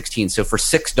 2016. So for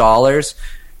 $6,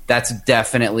 that's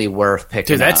definitely worth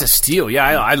picking up. Dude, that's a steal. Yeah,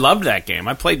 I loved that game.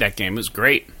 I played that game. It was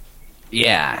great.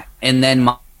 Yeah. And then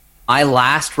my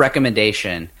last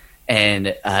recommendation,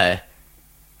 and I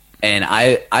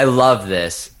love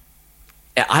this.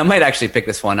 I might actually pick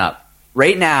this one up.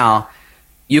 Right now,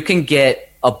 you can get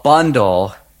a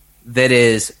bundle that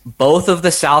is both of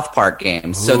the South Park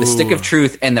games, so the Stick of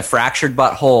Truth and the Fractured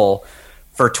But Whole,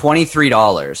 for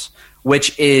 $23,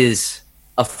 which is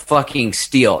a fucking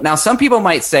steal. Now, some people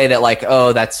might say that, like,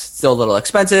 oh, that's still a little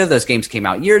expensive. Those games came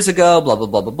out years ago, blah, blah,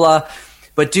 blah, blah, blah.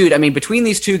 But, dude, I mean, between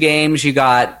these two games, you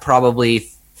got probably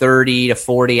 30 to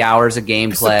 40 hours of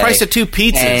gameplay. It's the price of 2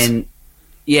 pizzas. And,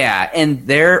 yeah, and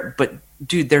but...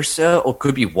 Dude, they're it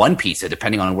could be one pizza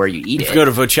depending on where you eat it. If you go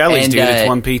to Vocelli's, dude, it's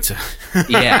one pizza.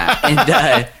 Yeah.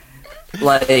 And,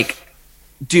 like,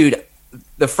 dude,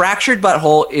 the Fractured But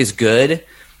Whole is good,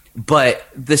 but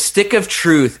the Stick of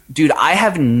Truth, dude, I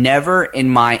have never in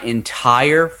my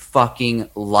entire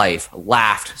fucking life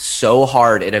laughed so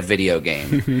hard at a video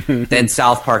game than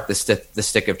South Park, the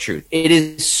Stick of Truth. It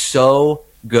is so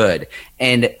good.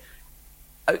 And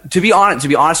to be honest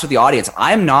with the audience,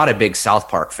 I'm not a big South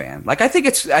Park fan. Like, I think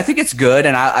it's good,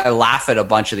 and I laugh at a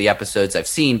bunch of the episodes I've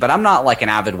seen, but I'm not like an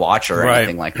avid watcher or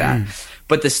anything like that.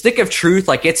 But the Stick of Truth,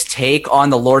 like its take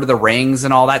on the Lord of the Rings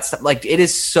and all that stuff, like it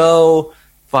is so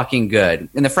fucking good.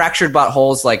 And the Fractured But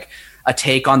Whole is like a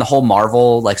take on the whole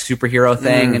Marvel like superhero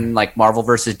thing and like Marvel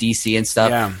versus DC and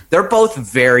stuff. Yeah. They're both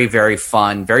very, very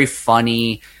fun, very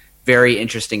funny, very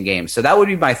interesting games. So that would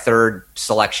be my third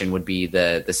selection, would be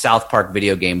the South Park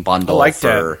video game bundle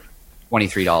for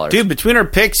 $23. Dude, between our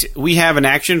picks, we have an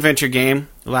action-adventure game,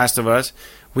 Last of Us.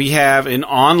 We have an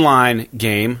online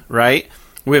game, right?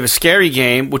 We have a scary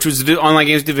game, which was the Online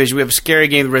Games Division. We have a scary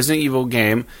game, the Resident Evil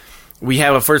game. We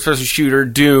have a first-person shooter,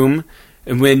 Doom.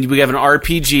 And when we have an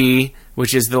RPG,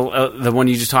 which is the one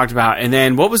you just talked about. And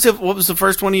then what was the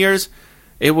first one of yours?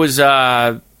 It was...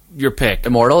 your pick.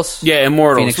 Immortals? Yeah,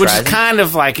 Immortals, Phoenix which Rising? is kind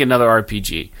of like another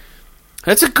RPG.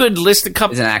 That's a good list. It's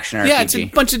an action RPG. Yeah, it's a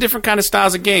bunch of different kind of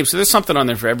styles of games, so there's something on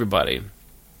there for everybody.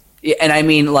 Yeah, and I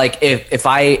mean, like, if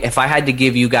I had to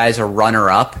give you guys a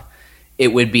runner-up, it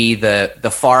would be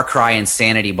the Far Cry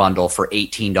Insanity bundle for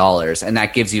 $18, and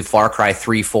that gives you Far Cry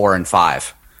 3, 4, and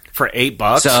 5. For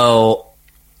 $8? So,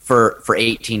 for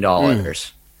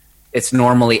 $18. It's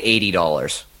normally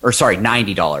 $80. Or, sorry,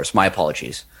 $90. My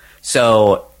apologies.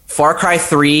 So... Far Cry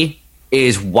 3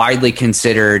 is widely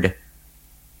considered,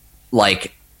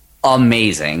 like,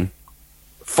 amazing.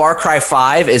 Far Cry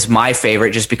 5 is my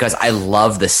favorite just because I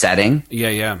love the setting.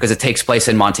 Yeah. Because it takes place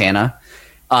in Montana.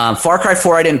 Far Cry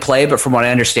 4 I didn't play, but from what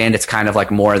I understand, it's kind of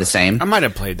like more of the same. I might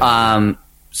have played that.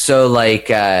 So like,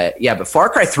 but Far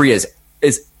Cry 3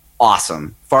 is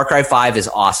awesome. Far Cry 5 is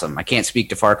awesome. I can't speak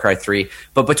to Far Cry 3,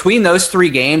 but between those 3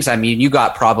 games, I mean, you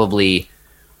got probably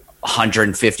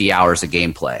 150 hours of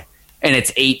gameplay. And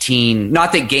it's 18.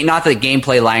 Not that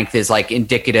gameplay length is like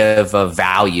indicative of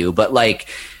value, but like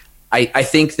I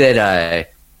think that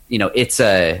it's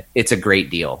a great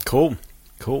deal. Cool.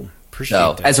 Appreciate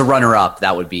that. As a runner-up,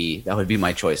 that would be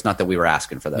my choice. Not that we were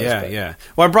asking for those. Yeah.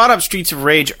 Well, I brought up Streets of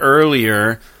Rage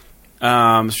earlier,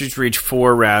 Streets of Rage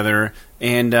 4 rather,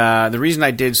 and the reason I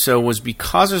did so was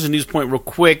because there's a news point real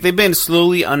quick. They've been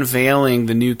slowly unveiling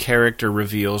the new character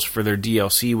reveals for their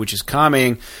DLC, which is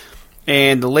coming.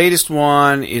 And the latest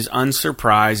one is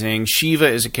unsurprising. Shiva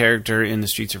is a character in the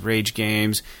Streets of Rage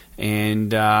games.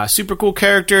 And super cool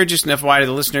character. Just an FYI to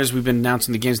the listeners, we've been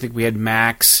announcing the games. I think we had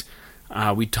Max.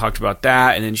 We talked about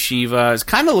that. And then Shiva. It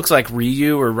kind of looks like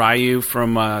Ryu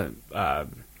from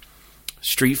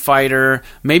Street Fighter.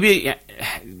 Maybe,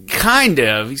 kind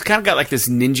of. He's kind of got like this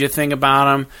ninja thing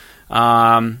about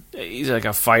him. He's like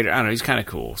a fighter. I don't know. He's kind of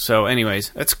cool. So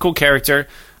anyways, that's a cool character.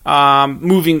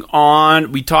 Moving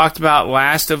on, we talked about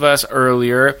Last of Us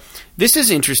earlier. This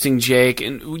is interesting, Jake.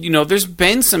 And, there's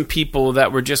been some people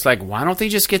that were just like, why don't they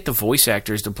just get the voice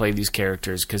actors to play these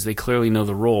characters? Because they clearly know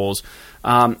the roles.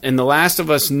 In The Last of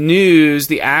Us news,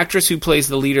 the actress who plays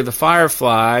the leader of the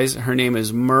Fireflies, her name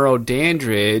is Muro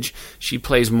Dandridge. She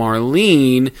plays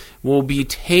Marlene, will be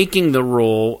taking the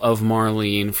role of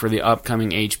Marlene for the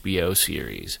upcoming HBO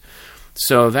series.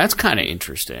 So that's kind of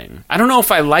interesting. I don't know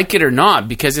if I like it or not,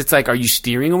 because it's like, are you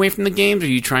steering away from the games, or are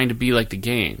you trying to be like the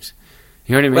games?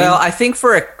 You know what I mean? Well, I think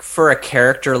for a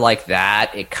character like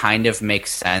that, it kind of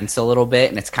makes sense a little bit,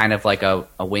 and it's kind of like a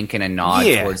wink and a nod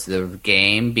towards the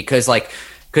game, because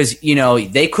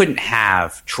they couldn't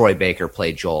have Troy Baker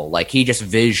play Joel. Like, he just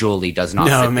visually does not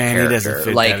fit the character. He doesn't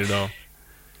fit that at all.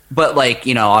 But,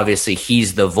 obviously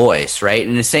he's the voice, right?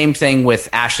 And the same thing with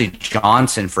Ashley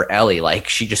Johnson for Ellie. Like,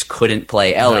 she just couldn't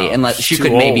play Ellie. And she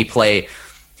could maybe play...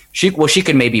 She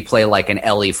could maybe play like an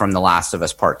Ellie from The Last of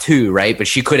Us Part 2, right? But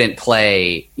she couldn't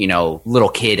play, little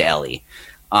kid Ellie.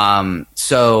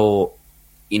 So,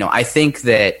 I think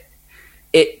that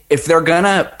if they're going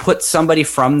to put somebody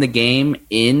from the game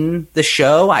in the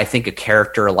show, I think a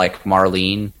character like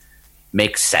Marlene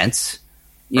makes sense.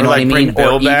 You know what I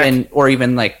mean? Or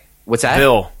even like, what's that?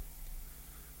 Bill.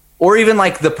 Or even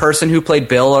like the person who played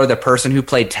Bill or the person who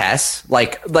played Tess,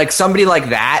 like somebody like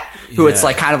that, who it's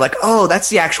like kind of like, oh, that's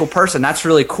the actual person. That's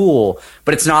really cool.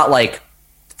 But it's not like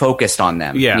focused on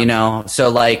them, So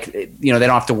like, they don't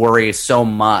have to worry so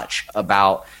much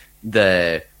about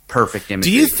the perfect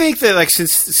imagery. Do you think that like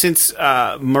since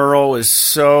Muro is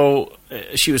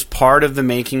she was part of the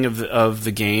making of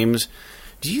the games,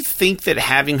 do you think that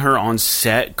having her on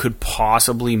set could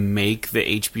possibly make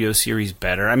the HBO series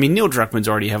better? I mean, Neil Druckmann's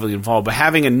already heavily involved, but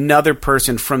having another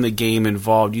person from the game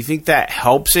involved, do you think that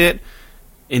helps it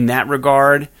in that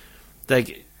regard?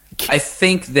 Like, I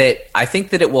think that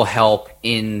it will help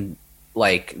in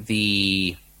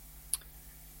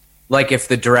if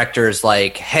the director's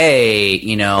like,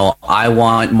 hey, I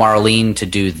want Marlene to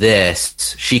do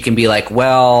this, she can be like,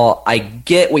 well, I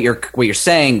get what you're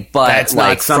saying, but that's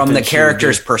like from the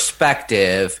character's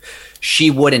perspective,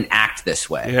 she wouldn't act this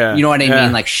way. Yeah. You know what I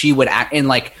mean? Like, she would act and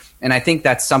I think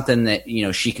that's something that,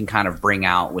 she can kind of bring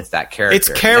out with that character. It's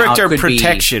character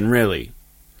protection, really.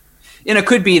 And it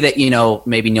could be that,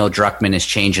 maybe Neil Druckmann is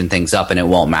changing things up and it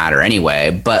won't matter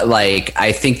anyway. But,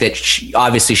 I think that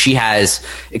obviously she has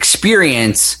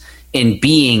experience in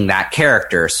being that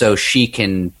character, so she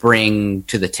can bring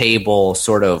to the table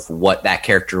sort of what that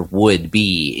character would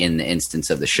be in the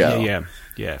instance of the show.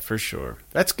 Yeah, for sure.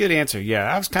 That's a good answer.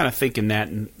 Yeah, I was kind of thinking that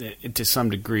to some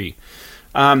degree.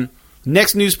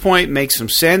 Next news point makes some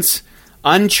sense.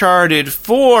 Uncharted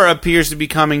 4 appears to be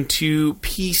coming to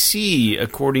PC,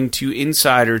 according to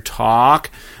Insider Talk.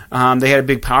 They had a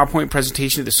big PowerPoint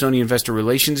presentation at the Sony Investor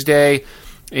Relations Day,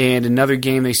 and another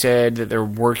game they said that they're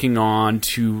working on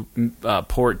to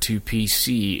port to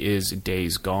PC is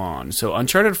Days Gone. So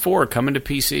Uncharted 4 coming to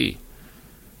PC.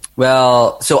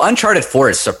 Well, so Uncharted 4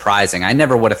 is surprising. I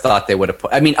never would have thought they would have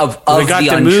put... I mean, of the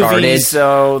Uncharted... movies,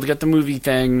 so they got the movie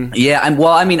thing. Yeah,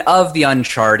 of the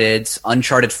Uncharteds,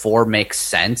 Uncharted 4 makes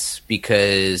sense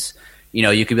because,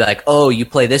 you could be like, oh, you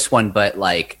play this one, but,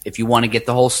 if you want to get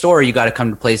the whole story, you got to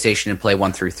come to PlayStation and play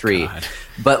 1 through 3. God.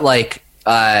 But,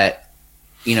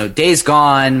 Days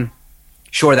Gone,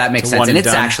 sure, that makes sense. And it's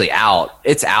actually out.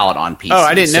 It's out on PC. Oh,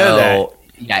 I didn't know that.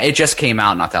 Yeah, it just came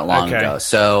out not that long Okay. ago.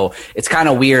 So it's kind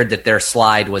of weird that their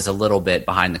slide was a little bit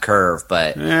behind the curve.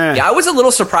 But yeah, I was a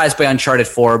little surprised by Uncharted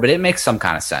 4, but it makes some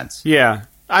kind of sense. Yeah.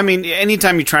 I mean,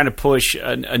 anytime you're trying to push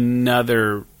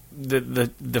another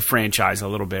the franchise a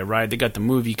little bit, right? They got the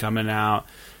movie coming out,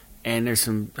 and there's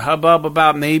some hubbub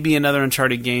about maybe another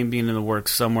Uncharted game being in the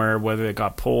works somewhere. Whether it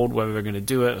got pulled, whether they're going to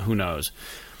do it, who knows?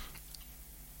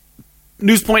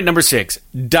 News point number 6: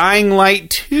 Dying Light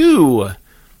 2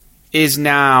 is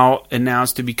now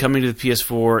announced to be coming to the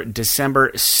PS4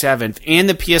 December 7th and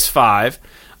the PS5.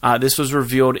 This was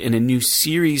revealed in a new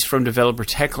series from developer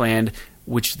Techland,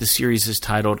 which the series is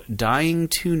titled Dying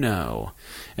to Know.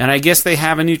 And I guess they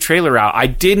have a new trailer out. I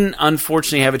didn't,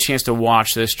 unfortunately, have a chance to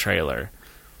watch this trailer.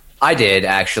 I did,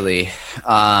 actually.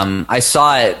 I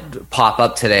saw it pop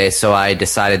up today, so I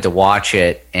decided to watch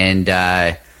it. And,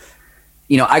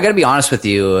 you know, I got to be honest with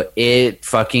you, it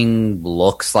fucking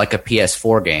looks like a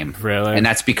PS4 game. Really? And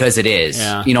that's because it is.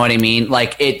 Yeah. You know what I mean?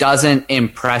 Like, it doesn't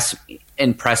impress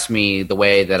me the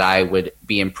way that I would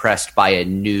be impressed by a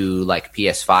new, like,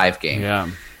 PS5 game. Yeah.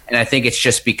 And I think it's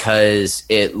just because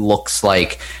it looks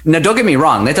like. Now, don't get me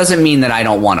wrong. That doesn't mean that I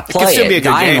don't want to play could still be a it. good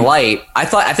Dying game. Light.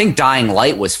 I think Dying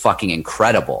Light was fucking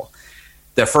incredible,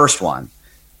 the first one.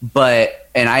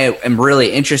 And I am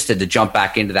really interested to jump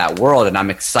back into that world, and I'm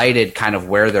excited kind of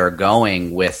where they're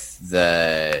going with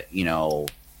the, you know,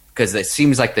 because it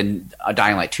seems like the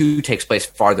Dying Light 2 takes place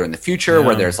farther in the future,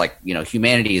 where there's like, you know,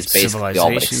 humanity is basically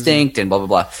all but extinct and blah blah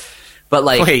blah. But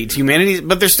like, wait, humanity?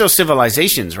 But there's still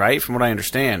civilizations, right? From what I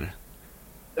understand.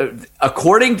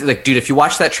 According to, like, dude, if you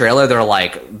watch that trailer, they're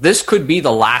like, this could be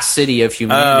the last city of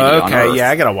humanity on Earth. Yeah,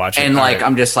 I gotta watch it. And All like, right.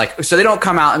 I'm just like, so they don't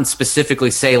come out and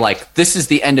specifically say like, this is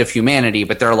the end of humanity,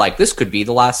 but they're like, this could be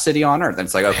the last city on Earth. And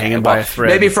it's like, okay, Hanging by a thread.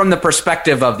 maybe from the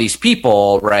perspective of these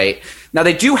people, right? Now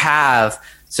they do have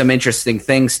some interesting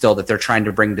things still that they're trying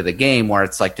to bring to the game, where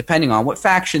it's like, depending on what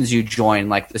factions you join,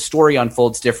 like the story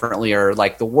unfolds differently, or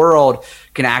like the world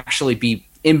can actually be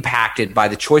impacted by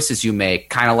the choices you make,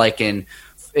 kind of like in.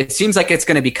 It seems like it's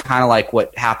going to be kind of like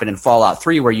what happened in Fallout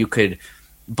 3, where you could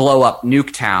blow up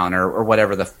Nuketown or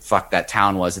whatever the fuck that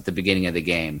town was at the beginning of the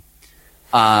game.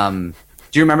 Do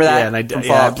you remember that? Yeah,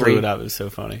 and I blew it up. It was so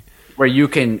funny. Where you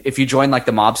can, if you join like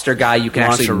the mobster guy, you can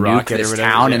Launch actually a nuke rocket this or whatever,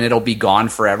 town yeah. and it'll be gone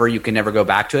forever. You can never go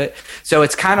back to it. So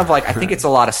it's kind of like, I think it's a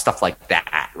lot of stuff like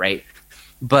that, right?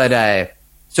 But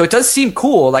so it does seem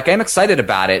cool. Like, I'm excited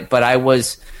about it, but I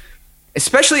was,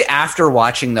 especially after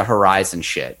watching the Horizon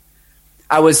shit,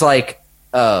 I was like,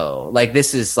 oh, like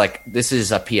this is a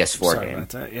PS4 Sorry game. about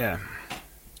that. Yeah.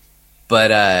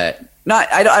 But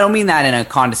I don't mean that in a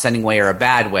condescending way or a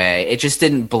bad way. It just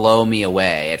didn't blow me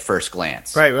away at first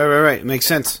glance. Right. It makes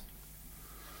sense.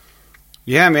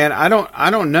 Yeah, man. I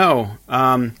don't know.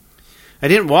 I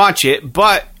didn't watch it,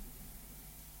 but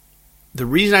the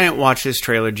reason I didn't watch this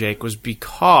trailer, Jake, was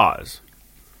because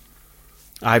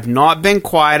I've not been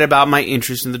quiet about my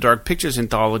interest in the Dark Pictures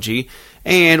anthology,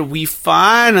 and we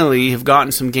finally have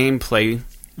gotten some gameplay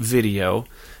video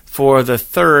for the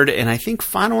third and I think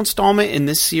final installment in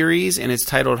this series, and it's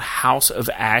titled House of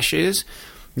Ashes.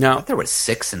 Now, I thought there was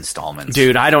 6 installments.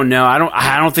 dude, I don't know.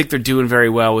 I don't think they're doing very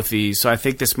well with these, so I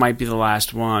think this might be the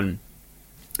last one.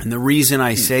 And the reason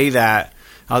I say that,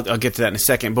 I'll get to that in a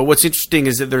second. But what's interesting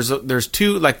is that there's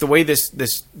two, like the way this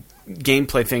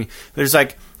gameplay thing, there's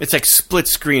like, it's like split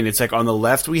screen. It's like on the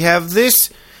left we have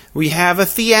this, we have a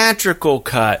theatrical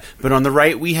cut, but on the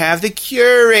right we have the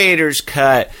curator's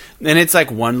cut. And it's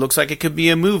like one looks like it could be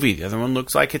a movie, the other one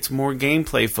looks like it's more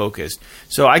gameplay focused.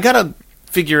 So I gotta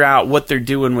figure out what they're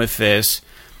doing with this.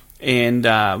 And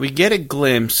we get a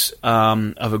glimpse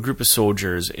of a group of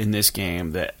soldiers in this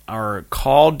game that are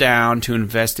called down to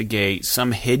investigate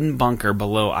some hidden bunker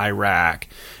below Iraq.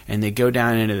 And they go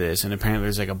down into this, and apparently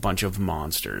there's like a bunch of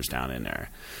monsters down in there.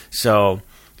 So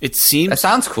it seems... That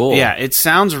sounds cool. Yeah, it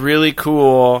sounds really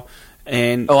cool.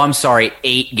 And Oh, I'm sorry,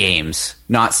 8 games,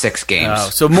 not 6 games. oh,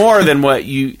 so more than what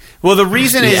you... Well, the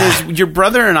reason Yeah. is your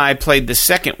brother and I played the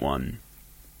second one.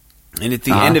 And at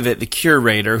the end of it, the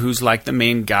curator, who's like the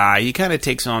main guy, he kind of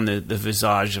takes on the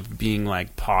visage of being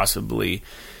like possibly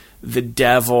the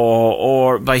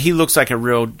devil, but he looks like a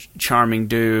real charming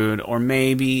dude, or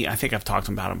maybe, I think I've talked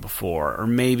about him before, or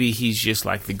maybe he's just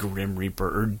like the Grim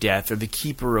Reaper or Death or the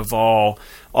keeper of all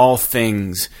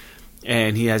things.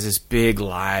 And he has this big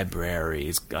library.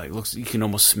 It's like, looks, you can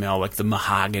almost smell like the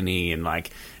mahogany and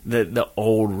like the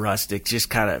old rustic. Just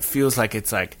kind of feels like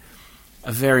it's like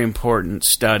a very important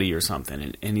study or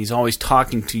something. And he's always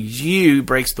talking to you,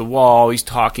 breaks the wall. He's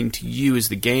talking to you as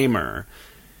the gamer.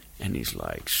 And he's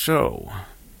like, so,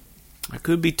 I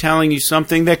could be telling you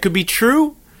something that could be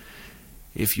true.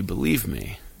 if you believe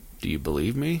me, do you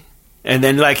believe me? And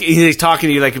then, like, he's talking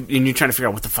to you, like, and you're trying to figure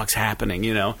out what the fuck's happening,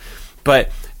 you know?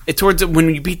 But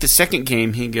when you beat the second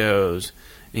game, he goes,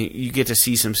 you get to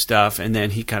see some stuff, and then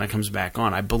he kind of comes back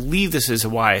on. I believe this is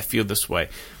why I feel this way.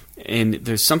 And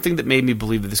there's something that made me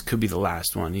believe that this could be the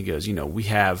last one. He goes, we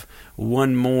have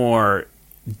one more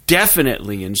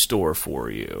definitely in store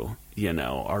for you.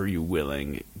 Are you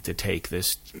willing to take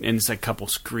this? And it's like a couple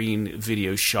screen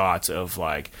video shots of,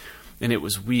 like, and it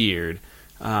was weird,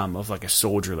 of like a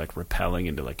soldier like rappelling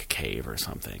into like a cave or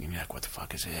something. And you're like, what the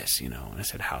fuck is this? And I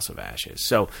said House of Ashes.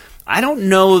 So I don't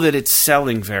know that it's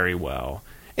selling very well.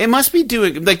 It must be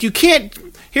doing, like, you can't,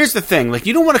 here's the thing, like,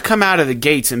 you don't want to come out of the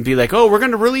gates and be like, oh, we're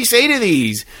going to release 8 of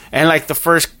these, and like the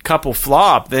first couple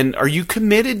flop. Then are you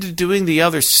committed to doing the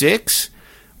other 6?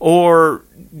 Or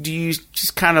do you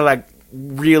just kind of like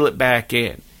reel it back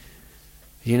in?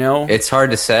 It's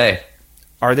hard to say.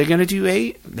 Are they going to do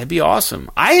 8? That'd be awesome.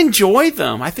 I enjoy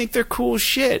them. I think they're cool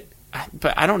shit.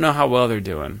 But I don't know how well they're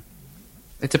doing.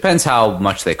 It depends how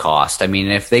much they cost. I mean,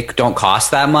 if they don't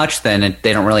cost that much, then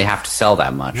they don't really have to sell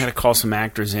that much. You got to call some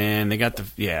actors in. They got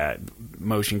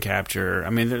motion capture. I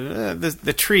mean,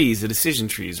 the trees, the decision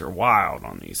trees are wild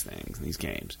on these things, these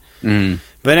games. Mm.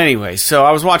 But anyway, so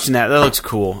I was watching that. That looks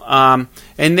cool. And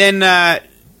then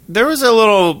there was a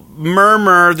little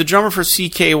murmur. The drummer for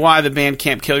CKY, the band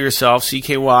Can't Kill Yourself,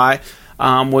 CKY,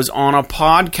 was on a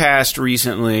podcast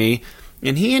recently,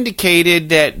 and he indicated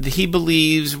that he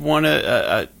believes a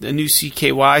new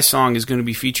CKY song is going to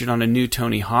be featured on a new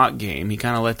Tony Hawk game. He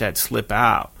kind of let that slip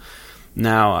out.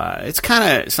 Now, it's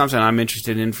kind of something I'm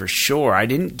interested in for sure. I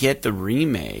didn't get the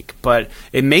remake, but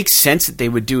it makes sense that they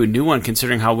would do a new one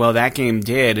considering how well that game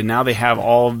did, and now they have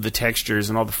all of the textures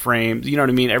and all the frames, you know what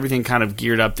I mean? Everything kind of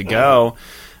geared up to go.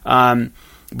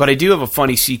 But I do have a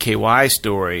funny CKY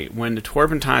story. When the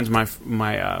Torpentines, my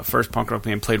first punk rock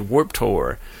band, played Warped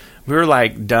Tour, we were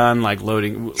like done like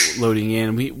loading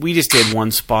in. We just did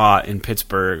one spot in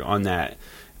Pittsburgh on that,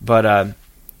 but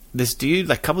this dude,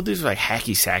 like a couple dudes were like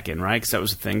hacky sacking, right? Because that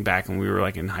was a thing back when we were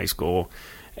like in high school.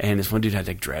 And this one dude had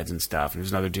like dreads and stuff, and there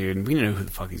was another dude, and we didn't know who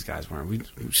the fuck these guys were. We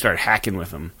started hacking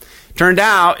with them. Turned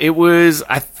out it was,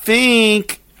 I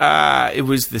think, it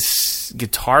was this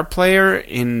guitar player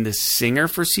and the singer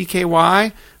for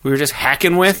CKY. We were just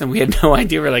hacking with, and we had no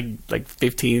idea. We were like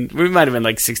 15. We might have been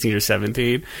like 16 or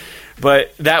 17.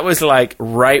 But that was like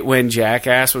right when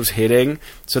Jackass was hitting.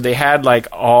 So they had like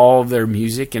all their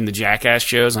music in the Jackass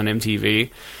shows on MTV.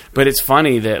 But it's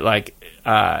funny that like,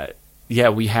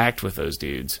 we hacked with those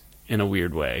dudes in a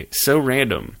weird way. So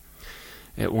random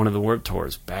at one of the Warped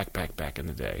Tours back in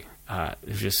the day. It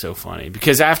was just so funny.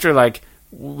 Because after like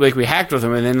we hacked with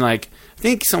them, and then like, I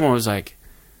think someone was like,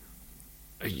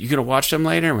 are you going to watch them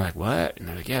later? And we're like, what? And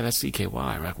they're like, yeah, that's CKY.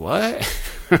 We're like, what?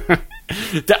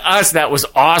 To us, that was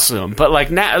awesome. But like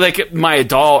now, like my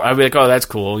adult, I'd be like, oh, that's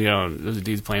cool. Those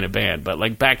dudes playing a band. But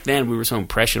like back then, we were so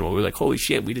impressionable. We were like, holy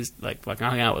shit, we just like fucking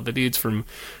hung out with the dudes from,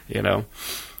 But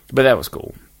that was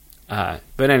cool. But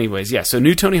anyways, yeah. So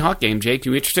new Tony Hawk game, Jake,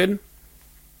 you interested?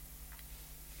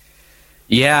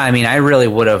 Yeah, I mean, I really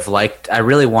would have liked. I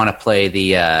really want to play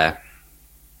the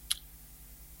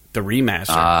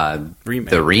remaster.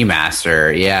 The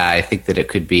remaster. Yeah, I think that it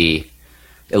could be.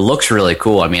 It looks really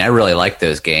cool. I mean, I really like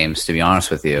those games, to be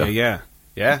honest with you. Yeah.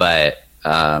 But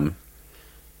I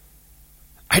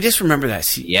just remember that.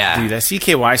 Dude, that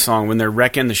CKY song when they're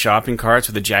wrecking the shopping carts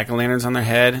with the jack-o'-lanterns on their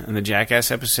head in the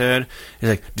Jackass episode. It's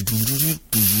like.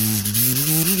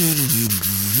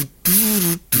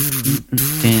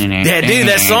 Yeah, dude,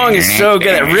 that song is so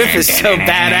good. That riff is so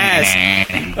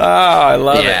badass. Oh, I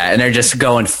love it. Yeah, and they're just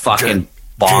going fucking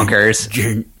bonkers.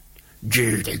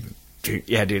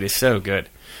 Yeah, dude, it's so good.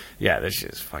 Yeah, that's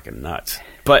just fucking nuts.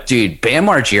 But dude, Bam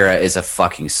Margera is a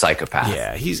fucking psychopath.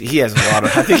 Yeah, he has a lot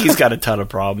of. I think he's got a ton of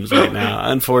problems right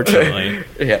now. Unfortunately,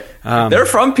 yeah, they're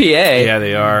from PA. Yeah,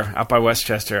 they are out by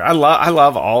Westchester. I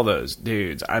love all those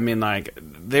dudes. I mean, like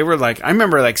they were like I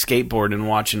remember like skateboarding and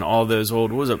watching all those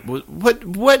old.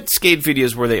 What skate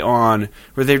videos were they on?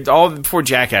 Were they all before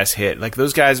Jackass hit? Like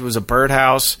those guys was a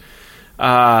Birdhouse.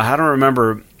 I don't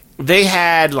remember. They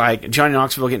had like Johnny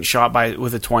Knoxville getting shot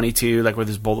with a 22, like with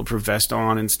his bulletproof vest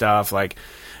on and stuff. Like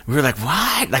we were like,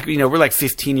 what? Like we're like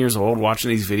 15 years old watching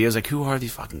these videos. Like who are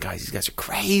these fucking guys? These guys are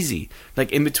crazy.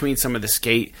 Like in between some of the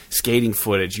skating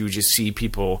footage, you would just see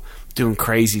people doing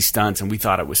crazy stunts, and we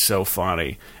thought it was so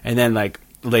funny. And then like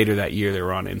later that year, they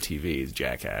were on MTV's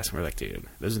Jackass, and we're like, dude,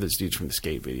 those are those dudes from the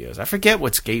skate videos. I forget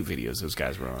what skate videos those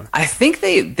guys were on. I think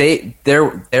they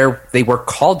were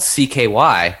called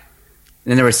CKY.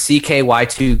 then there was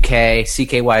CKY2K,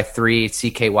 CKY3,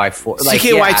 CKY4.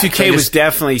 CKY2K was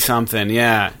definitely something,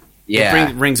 yeah. Yeah,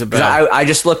 it rings a bell. I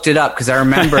just looked it up because I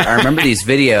remember these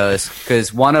videos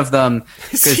because one of them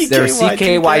because there was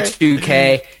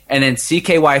CKY2K and then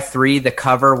CKY3. The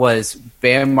cover was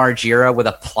Bam Margera with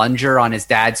a plunger on his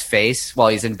dad's face while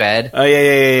he's in bed. Oh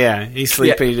yeah. He's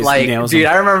sleeping. Yeah, he just nails him.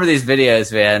 I remember these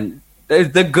videos, man.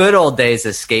 The good old days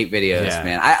of skate videos,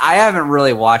 man. I haven't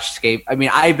really watched skate. I mean,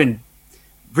 I've been.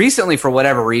 Recently, for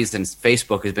whatever reasons,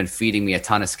 Facebook has been feeding me a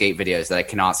ton of skate videos that I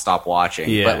cannot stop watching.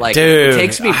 Yeah. But like, dude, it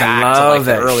takes me back to like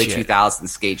the early 2000s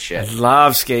skate shit. I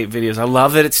love skate videos. I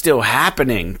love that it's still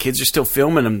happening. Kids are still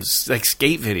filming them like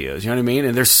skate videos. You know what I mean?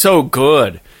 And they're so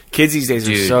good. Kids these days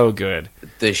are so good.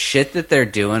 The shit that they're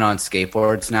doing on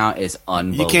skateboards now is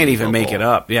unbelievable. You can't even make it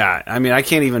up. Yeah, I mean, I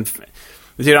can't even.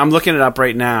 Dude, I'm looking it up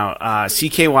right now.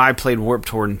 CKY played Warped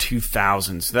Tour in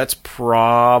 2000, so that's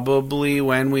probably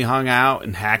when we hung out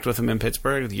and hacked with him in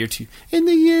Pittsburgh. In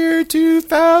the year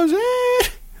 2000.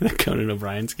 The Conan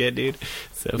O'Brien skit, dude.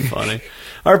 So funny.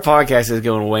 Our podcast is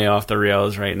going way off the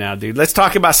rails right now, dude. Let's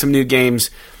talk about some new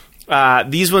games.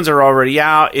 These ones are already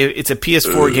out. It's a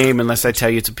PS4 game, unless I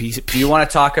tell you it's a PC. Do you want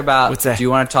to talk about? What's that? Do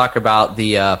you want to talk about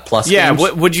the Plus? Yeah. Games?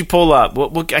 What would you pull up?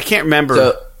 What I can't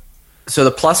remember. So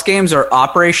the Plus games are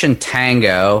Operation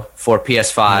Tango for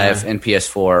PS5 and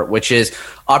PS4, which is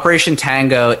Operation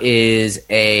Tango is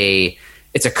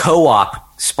it's a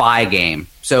co-op spy game.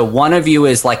 So one of you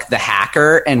is like the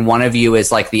hacker and one of you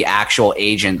is like the actual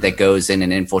agent that goes in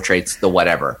and infiltrates the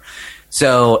whatever.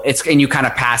 So and you kind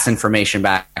of pass information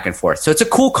back and forth. So it's a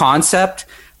cool concept.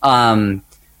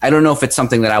 I don't know if it's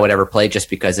something that I would ever play just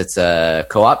because it's a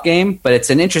co-op game, but it's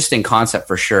an interesting concept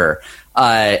for sure.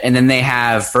 And then they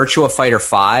have Virtua Fighter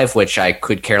 5, which I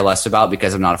could care less about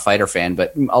because I'm not a fighter fan,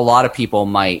 but a lot of people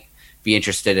might be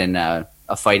interested in a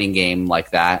fighting game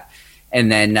like that.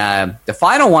 And then the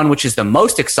final one, which is the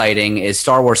most exciting, is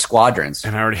Star Wars Squadrons.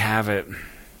 And I already have it.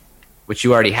 Which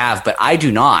you already have, but I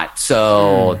do not.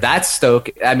 So that's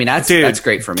that's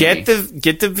great for me. Get the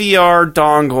VR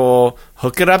dongle,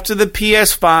 hook it up to the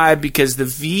PS5 because the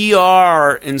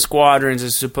VR in Squadrons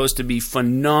is supposed to be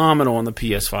phenomenal on the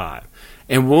PS5.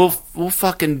 And we'll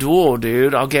fucking duel,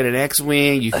 dude. I'll get an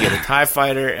X-Wing, you can get a TIE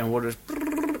Fighter, and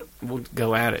we'll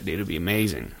go at it, dude. It'll be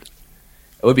amazing.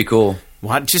 It would be cool.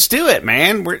 What? Just do it,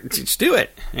 man. Just do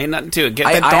it. Ain't nothing to it. Get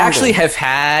that dongle.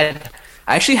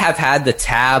 I actually have had the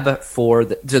tab so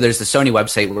there's the Sony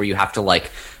website where you have to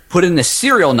like put in the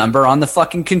serial number on the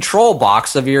fucking control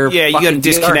box of your you got to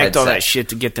disconnect headset. all that shit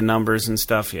to get the numbers and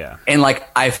stuff. Yeah, and like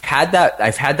I've had that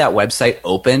website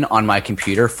open on my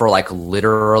computer for like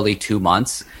literally 2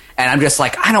 months, and I'm just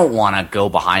like I don't want to go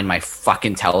behind my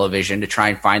fucking television to try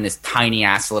and find this tiny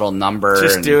ass little number.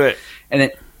 Just do it,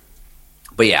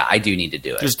 But yeah, I do need to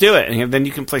do it. Just do it, and then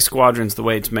you can play Squadrons the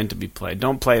way it's meant to be played.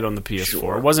 Don't play it on the PS4.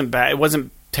 Sure. It wasn't bad. It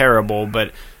wasn't terrible,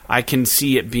 but I can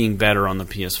see it being better on the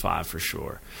PS5 for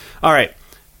sure. All right.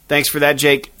 Thanks for that,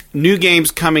 Jake. New games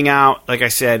coming out. Like I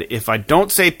said, if I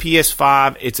don't say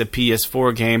PS5, it's a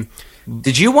PS4 game.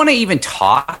 Did you want to even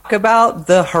talk about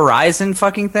the Horizon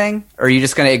fucking thing? Or are you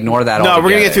just going to ignore that altogether? No, we're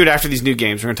going to get through it after these new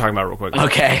games. We're going to talk about it real quick.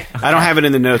 Okay. I don't have it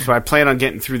in the notes, but I plan on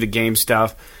getting through the game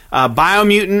stuff.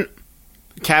 Biomutant,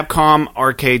 Capcom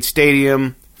Arcade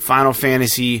Stadium, Final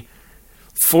Fantasy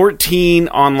 14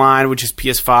 Online, which is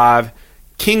PS5,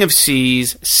 King of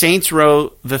Seas, Saints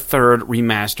Row the Third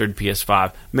Remastered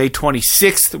PS5. May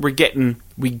 26th,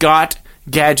 we got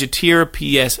Gadgeteer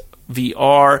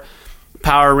PSVR,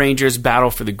 Power Rangers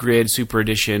Battle for the Grid Super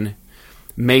Edition.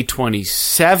 May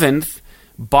 27th,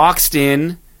 Boxed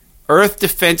In, Earth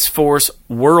Defense Force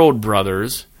World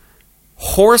Brothers,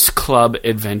 Horse Club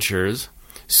Adventures,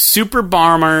 Super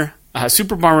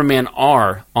Bomberman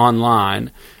R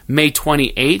Online. May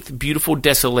 28th, Beautiful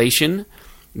Desolation,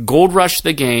 Gold Rush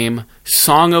the Game,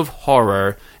 Song of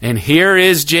Horror, and here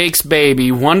is Jake's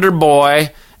baby, Wonder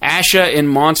Boy, Asha in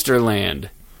Monsterland.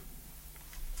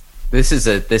 This is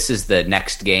the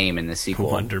next game in the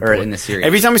sequel or in the series.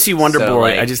 Every time I see Wonder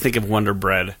Boy, I just think of Wonder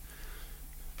Bread.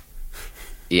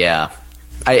 Yeah,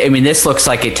 I mean, this looks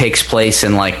like it takes place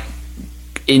in like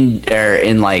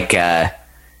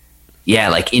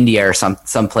like India or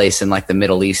some place in like the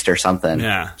Middle East or something.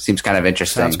 Yeah, seems kind of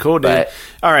interesting. Sounds cool, dude.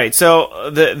 All right,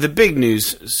 so the big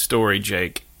news story,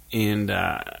 Jake, and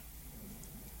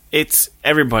it's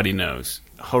everybody knows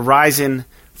Horizon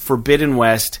Forbidden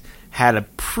West had a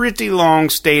pretty long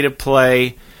state of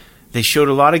play. They showed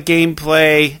a lot of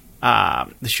gameplay.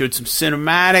 They showed some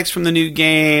cinematics from the new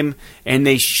game, and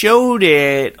they showed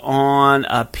it on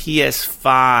a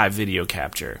PS5 video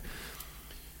capture.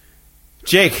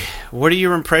 Jake, what are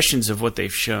your impressions of what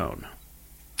they've shown?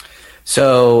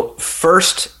 So,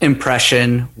 first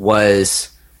impression was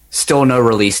still no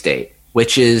release date,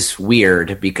 which is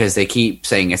weird because they keep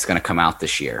saying it's going to come out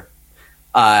this year.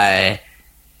 And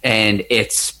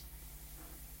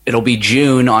it'll be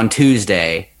June on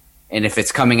Tuesday, and if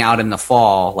it's coming out in the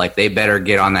fall, like, they better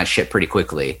get on that shit pretty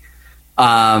quickly.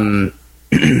 But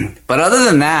other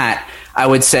than that, I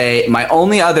would say my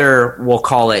only other, we'll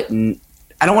call it,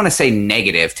 I don't want to say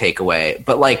negative takeaway,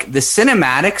 but like the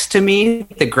cinematics to me,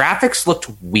 the graphics looked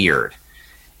weird.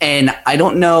 And I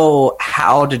don't know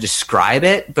how to describe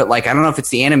it, but like I don't know if it's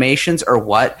the animations or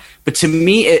what. But to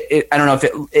me, I don't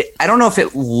know if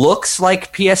it looks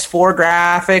like PS4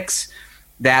 graphics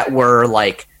that were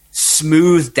like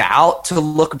smoothed out to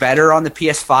look better on the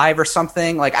PS5 or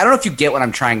something. Like I don't know if you get what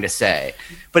I'm trying to say,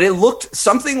 but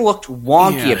something looked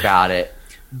wonky about it.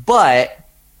 But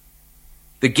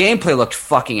the gameplay looked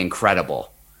fucking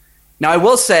incredible. Now I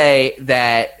will say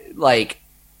that like.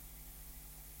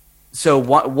 So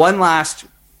one last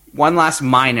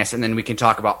minus, and then we can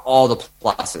talk about all the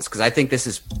pluses, because I think this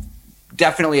is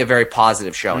definitely a very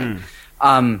positive showing.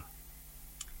 And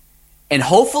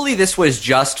hopefully this was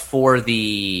just for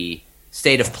the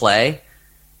state of play,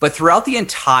 but throughout the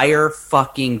entire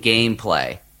fucking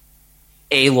gameplay,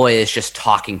 Aloy is just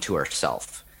talking to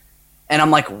herself. And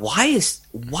I'm like, why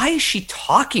is she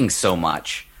talking so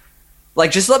much?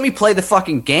 Like, just let me play the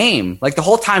fucking game. Like, the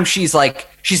whole time she's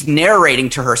narrating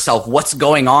to herself what's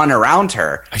going on around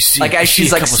her. As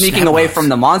she's like sneaking away from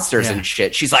the monsters and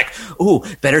shit. She's like, ooh,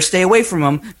 better stay away from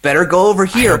them. Better go over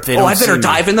here. I better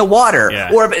dive in the water.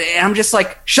 Yeah. And I'm just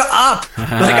like, shut up.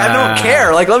 Like, I don't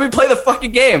care. Like, let me play the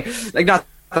fucking game. Like, not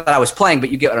that I was playing, but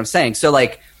you get what I'm saying. So,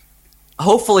 like,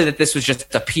 hopefully that this was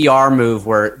just a PR move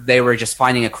where they were just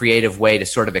finding a creative way to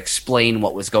sort of explain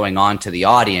what was going on to the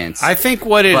audience. I think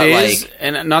what it is,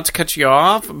 and not to cut you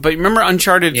off, but remember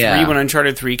Uncharted 3, when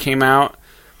Uncharted 3 came out?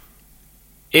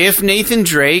 If Nathan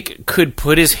Drake could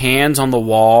put his hands on the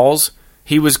walls,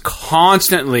 he was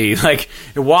constantly, like,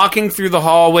 walking through the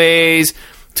hallways,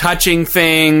 touching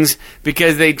things,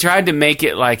 because they tried to make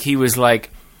it like he was,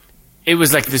 like, it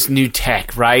was like this new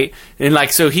tech, right? And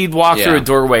like, so he'd walk through a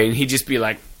doorway and he'd just be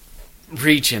like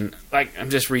reaching, like,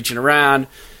 I'm just reaching around.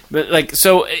 But like,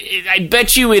 so I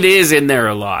bet you it is in there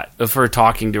a lot of her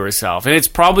talking to herself. And it's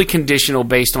probably conditional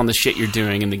based on the shit you're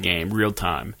doing in the game, real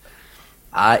time.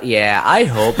 Yeah, I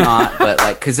hope not. But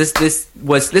like, cause this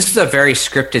was a very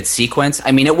scripted sequence.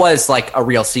 I mean, it was like a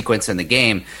real sequence in the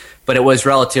game, but it was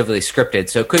relatively scripted,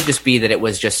 so it could just be that it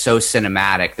was just so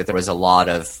cinematic that there was a lot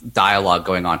of dialogue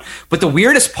going on. But the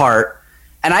weirdest part,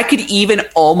 and I could even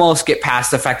almost get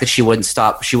past the fact that she wouldn't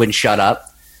shut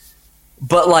up,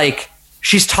 but like,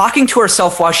 she's talking to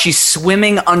herself while she's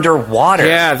swimming underwater.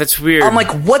 Yeah, that's weird. I'm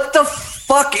like, what the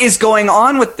fuck is going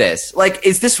on with this? Like,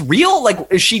 is this real?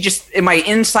 Like, is she just, am I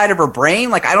inside of her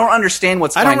brain? Like, I don't understand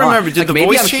what's going on. I don't remember. Did the maybe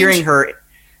voice I'm change? Hearing her.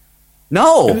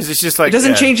 No, it's just like, it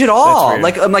doesn't change at all.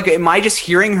 Like, I'm like, am I just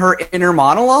hearing her inner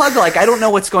monologue? Like, I don't know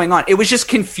what's going on. It was just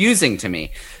confusing to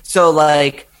me. So,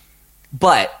 like,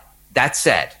 but that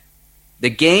said, the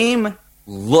game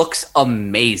looks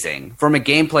amazing from a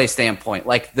gameplay standpoint.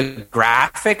 Like, the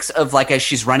graphics of, like, as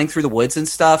she's running through the woods and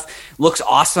stuff looks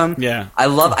awesome. Yeah.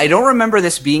 I don't remember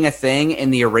this being a thing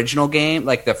in the original game,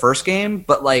 like the first game,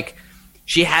 but like,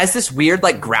 she has this weird,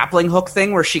 like, grappling hook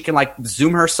thing where she can, like,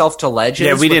 zoom herself to ledges.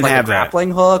 Yeah, we didn't with, like, have a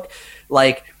grappling hook.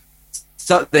 Like,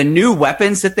 so the new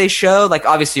weapons that they show, like,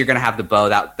 obviously you're going to have the bow.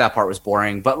 That part was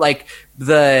boring. But, like,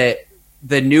 the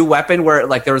new weapon where,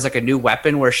 like, there was, like, a new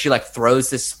weapon where she, like, throws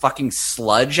this fucking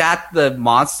sludge at the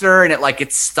monster and it, like,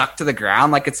 gets stuck to the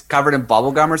ground like it's covered in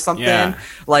bubblegum or something. Yeah.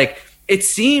 Like, it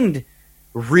seemed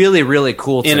really, really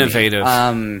cool to Innovative.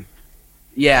 me.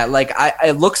 Yeah, like,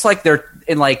 it looks like they're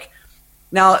in, like,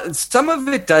 now, some of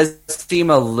it does seem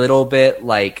a little bit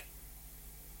like,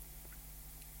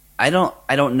 I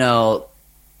don't know.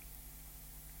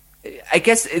 I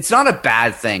guess it's not a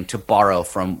bad thing to borrow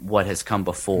from what has come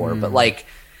before, but like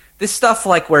this stuff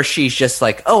like where she's just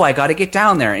like, oh, I got to get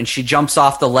down there, and she jumps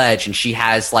off the ledge and she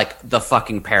has like the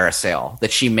fucking parasail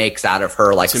that she makes out of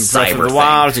her like it's in cyber Breath of the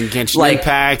Wild, it's in Genshin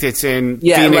Impact, it's in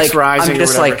Phoenix Rising. I'm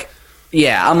just or whatever. like,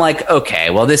 yeah, I'm like,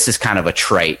 okay, well, this is kind of a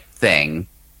trite thing.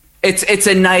 It's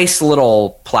a nice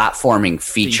little platforming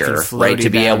feature, right?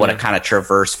 To be able to kind of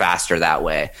traverse faster that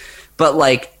way. But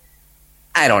like,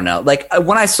 I don't know. Like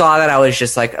when I saw that, I was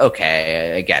just like,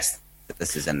 okay, I guess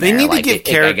this is in there. They need like, to get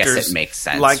characters. I guess it makes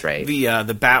sense, like right? The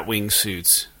Batwing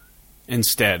suits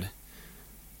instead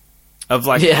of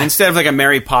like instead of like a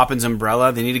Mary Poppins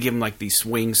umbrella, they need to give them like these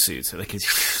swing suits so they can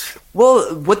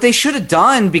Well, what they should have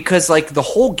done, because like the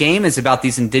whole game is about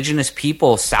these indigenous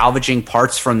people salvaging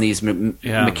parts from these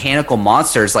mechanical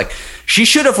monsters. Like she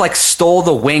should have like stole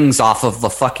the wings off of the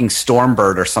fucking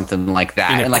Stormbird or something like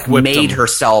that, and like made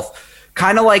herself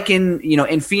kind of like in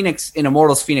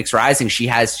Immortals Phoenix Rising. She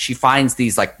finds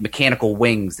these like mechanical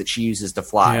wings that she uses to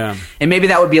fly, and maybe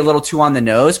that would be a little too on the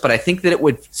nose, but I think that it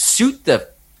would suit the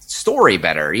story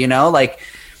better. Like.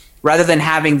 Rather than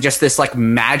having just this like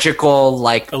magical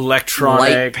like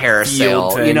electronic light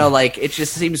parasail, like it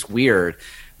just seems weird.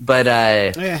 But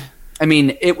I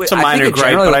mean, it's a minor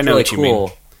gripe, but I know what you mean.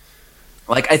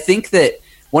 Like I think that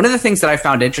one of the things that I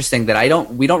found interesting that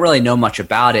we don't really know much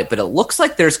about it, but it looks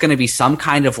like there's going to be some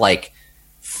kind of like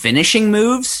finishing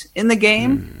moves in the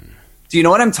game. Do you know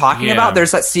what I'm talking about?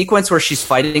 There's that sequence where she's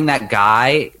fighting that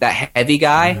guy, that heavy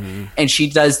guy, and she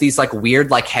does these like weird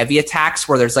like heavy attacks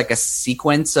where there's like a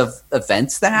sequence of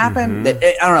events that happen. I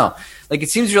don't know. Like it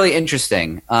seems really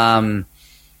interesting. But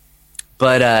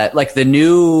like the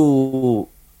new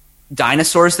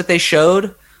dinosaurs that they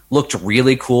showed looked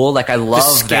really cool. Like I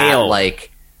love that.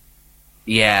 Like,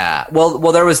 yeah.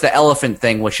 Well, there was the elephant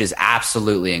thing, which is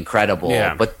absolutely incredible.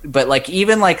 Yeah. But like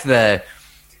even like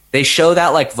they show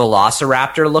that like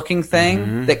velociraptor looking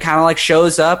thing that kind of like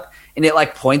shows up and it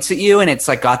like points at you and it's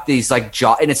like got these like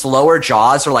and its lower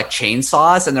jaws are like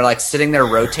chainsaws and they're like sitting there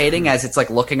rotating as it's like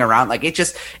looking around. Like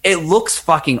it looks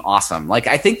fucking awesome. Like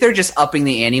I think they're just upping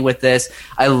the ante with this.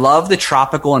 I love the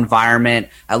tropical environment.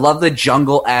 I love the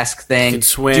jungle-esque thing. You can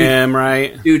swim,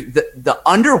 right? Dude, the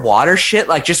underwater shit,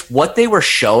 like just what they were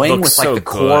showing with like the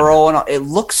coral and all, it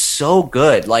looks so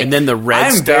good. Like, and then the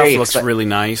red stuff looks really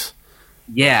nice.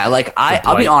 Yeah, like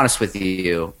I'll be honest with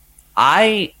you.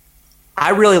 I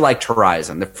really liked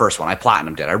Horizon, the first one. I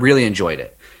platinumed it. I really enjoyed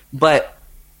it. But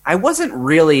I wasn't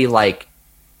really like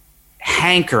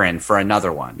hankering for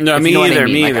another one. No, me either.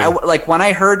 Me either. Like when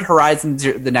I heard Horizon,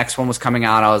 the next one was coming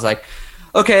out, I was like,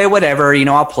 okay, whatever.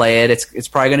 I'll play it. It's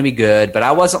probably going to be good. But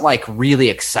I wasn't like really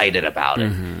excited about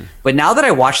it. But now that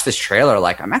I watched this trailer,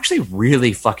 like I'm actually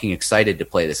really fucking excited to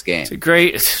play this game.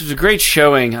 It's a great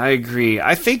showing. I agree.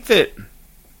 I think that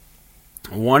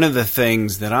one of the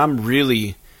things that I'm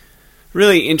really,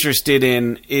 really interested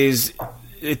in is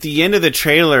at the end of the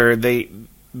trailer,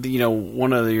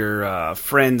 one of your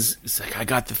friends is like, I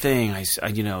got the thing.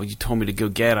 You told me to go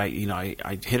get. I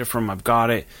hit it from. I've got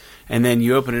it. And then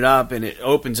you open it up, and it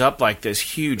opens up like this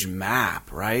huge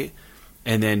map, right?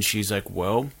 And then she's like,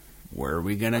 well, where are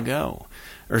we going to go?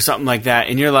 Or something like that.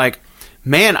 And you're like,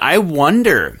 man, I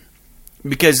wonder,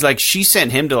 because like she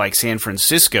sent him to like San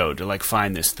Francisco to like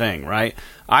find this thing, right?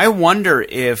 I wonder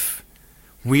if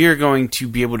we are going to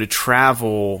be able to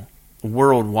travel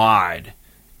worldwide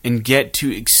and get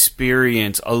to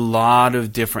experience a lot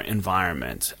of different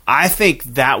environments. I think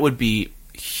that would be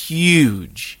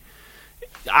huge.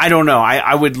 I don't know.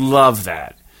 I would love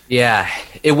that. Yeah,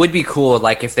 it would be cool,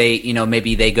 like, if they,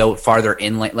 maybe they go farther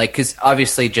inland, like, because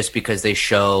obviously just because they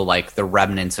show, like, the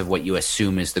remnants of what you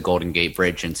assume is the Golden Gate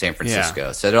Bridge in San Francisco.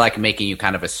 Yeah. So they're, like, making you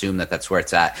kind of assume that that's where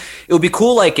it's at. It would be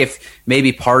cool, like, if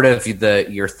maybe part of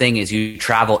your thing is you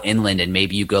travel inland and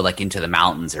maybe you go, like, into the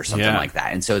mountains or something like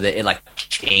that. And so that it, like,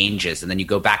 changes, and then you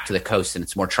go back to the coast and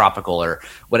it's more tropical or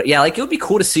what. Yeah, like, it would be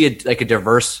cool to see, a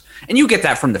diverse, and you get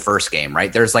that from the first game,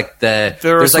 right? There's, like,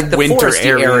 there's like, the foresty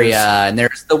area, and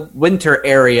there's the winter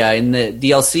area in the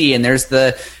DLC, and there's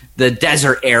the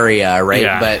desert area, right?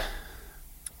 Yeah.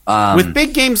 But with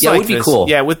big games like this, cool.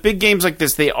 With big games like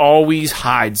this, they always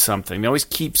hide something. They always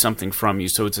keep something from you,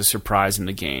 so it's a surprise in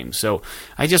the game. So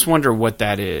I just wonder what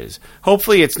that is.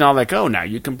 Hopefully, it's not like, oh, now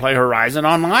you can play Horizon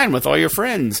online with all your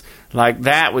friends. Like,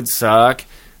 that would suck.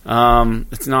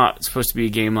 It's not supposed to be a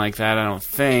game like that, I don't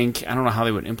think. I don't know how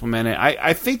they would implement it.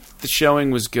 I think the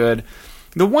showing was good.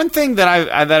 The one thing that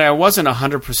I wasn't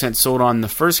 100% sold on the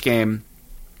first game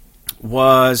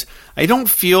was I don't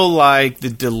feel like the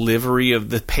delivery of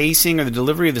the pacing or the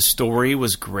delivery of the story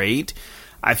was great.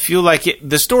 I feel like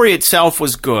the story itself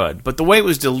was good, but the way it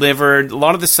was delivered, a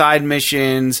lot of the side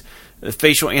missions, the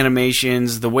facial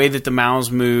animations, the way that the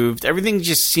mouths moved, everything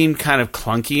just seemed kind of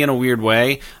clunky in a weird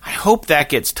way. I hope that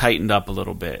gets tightened up a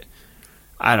little bit.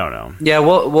 I don't know. Yeah,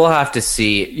 we'll have to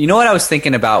see. You know what I was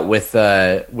thinking about with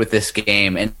this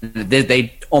game, and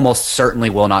they almost certainly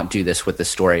will not do this with the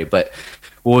story, but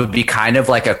what would be kind of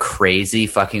like a crazy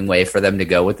fucking way for them to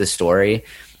go with the story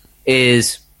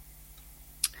is,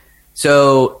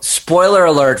 so spoiler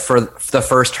alert for the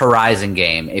first Horizon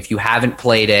game. If you haven't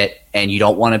played it and you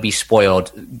don't want to be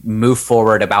spoiled, move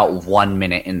forward about 1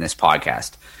 minute in this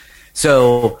podcast.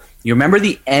 So you remember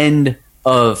the end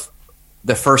of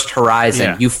the first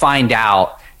Horizon, you find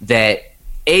out that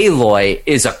Aloy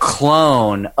is a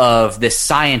clone of this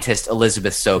scientist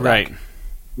Elizabeth Sobek. Right.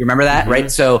 You remember that, right?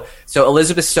 So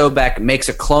Elizabeth Sobek makes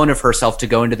a clone of herself to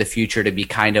go into the future to be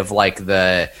kind of like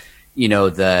the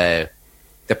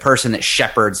person that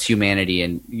shepherds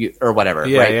humanity or whatever,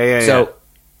 right? Yeah.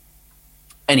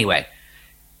 Anyway,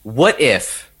 what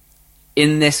if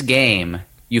in this game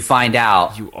you find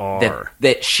out that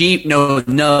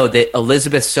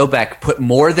Elizabeth Sobek put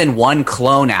more than one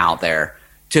clone out there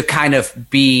to kind of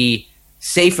be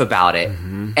safe about it.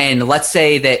 Mm-hmm. And let's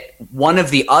say that one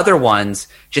of the other ones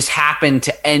just happened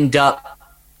to end up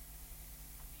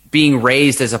being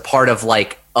raised as a part of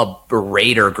like a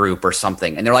raider group or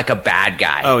something, and they're like a bad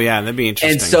guy. Oh yeah, that'd be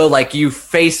interesting. And so like you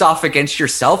face off against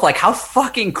yourself. Like how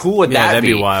fucking cool would that be?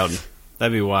 That'd be wild.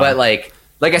 That'd be wild. But like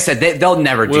I said, they'll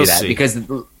never do that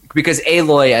because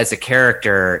Aloy as a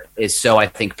character is so, I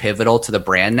think, pivotal to the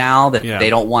brand now that they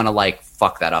don't want to like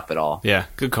fuck that up at all. Yeah,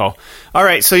 good call. All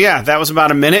right, so yeah, that was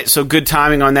about a minute. So good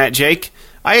timing on that, Jake.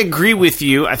 I agree with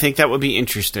you. I think that would be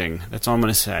interesting. That's all I'm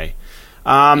going to say.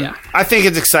 I think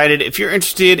it's excited. If you're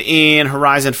interested in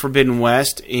Horizon Forbidden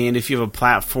West, and if you have a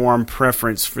platform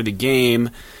preference for the game,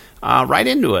 write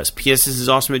into us.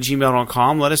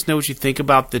 pssisawesome@gmail.com. Let us know what you think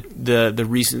about the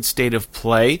recent state of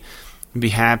play. I'd be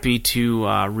happy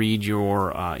to read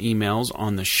your emails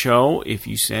on the show if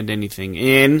you send anything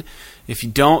in. If you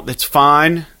don't, that's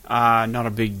fine. Not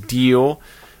a big deal.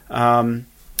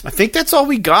 I think that's all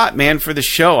we got, man, for the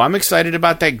show. I'm excited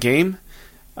about that game.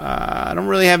 I don't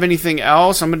really have anything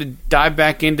else. I'm going to dive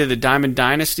back into the Diamond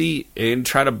Dynasty and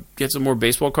try to get some more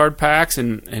baseball card packs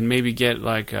and maybe get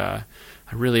like a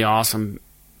really awesome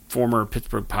former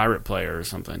Pittsburgh Pirate player or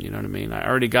something. You know what I mean? I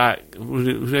already got –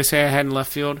 who did I say I had in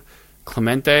left field?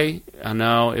 Clemente? I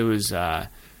know it was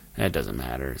it doesn't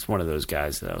matter. It's one of those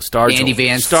guys though. Andy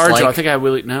Van Slyke. I think it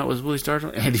was Willie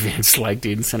Stargell. Andy Van Slyke,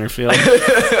 dude, in center field.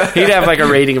 He'd have like a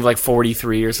rating of like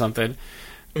 43 or something.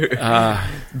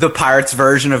 The Pirates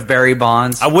version of Barry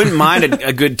Bonds. I wouldn't mind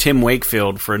a good Tim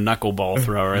Wakefield for a knuckleball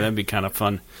thrower. That'd be kind of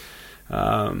fun.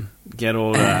 Get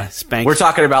old Spank. We're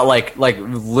talking about like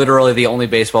literally the only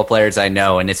baseball players I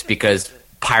know, and it's because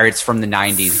Pirates from the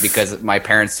 90s, because my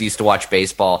parents used to watch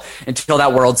baseball until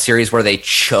that World Series where they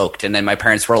choked, and then my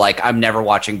parents were like, I'm never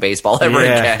watching baseball ever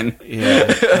again.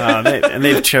 Yeah. And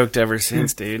they've choked ever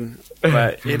since, dude.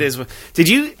 But it is. Did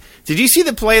you see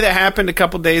the play that happened a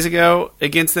couple days ago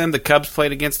against them? The Cubs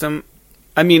played against them.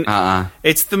 I mean,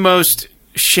 it's the most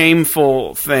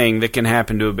shameful thing that can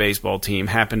happen to a baseball team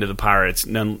happened to the Pirates.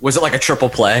 Was it like a triple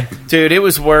play? Dude, it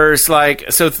was worse.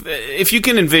 If you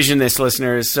can envision this,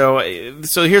 listeners, so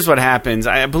here's what happens.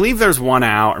 I believe there's one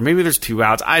out, or maybe there's two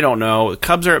outs. I don't know. The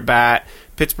Cubs are at bat.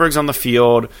 Pittsburgh's on the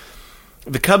field.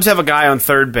 The Cubs have a guy on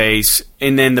third base,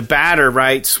 and then the batter,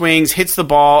 right, swings, hits the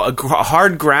ball, a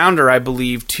hard grounder, I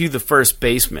believe, to the first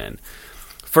baseman.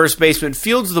 First baseman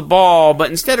fields the ball, but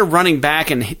instead of running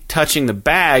back and touching the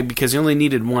bag because he only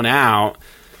needed one out,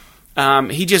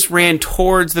 he just ran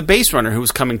towards the base runner who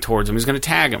was coming towards him. He was going to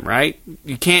tag him, right?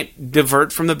 You can't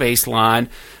divert from the baseline.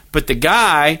 But the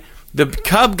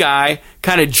Cub guy,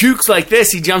 kind of jukes like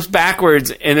this. He jumps backwards,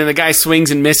 and then the guy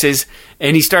swings and misses,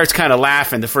 and he starts kind of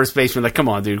laughing. The first baseman, like, come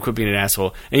on, dude, quit being an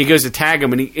asshole. And he goes to tag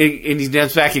him, and he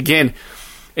jumps back again.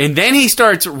 And then he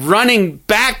starts running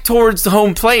back towards the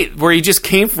home plate where he just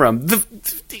came from.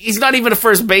 He's not even a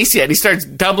first base yet. He starts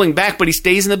doubling back, but he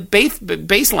stays in the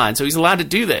baseline, so he's allowed to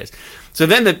do this. So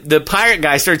then the Pirate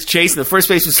guy starts chasing. The first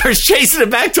baseman starts chasing it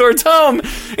back towards home.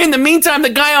 In the meantime, the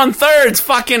guy on third's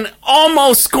fucking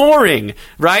almost scoring,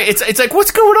 right? It's like,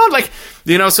 what's going on? Like,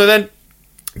 you know, so then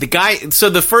the guy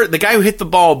who hit the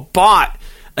ball bought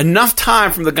enough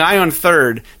time from the guy on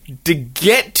third to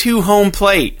get to home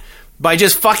plate by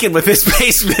just fucking with this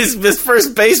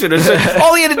first baseman.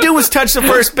 All he had to do was touch the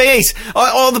first base.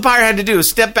 All the Pirate had to do was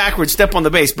step backwards, step on the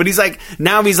base. But he's like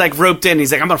roped in.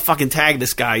 He's like, I'm going to fucking tag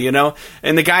this guy, you know?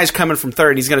 And the guy's coming from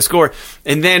third. He's going to score.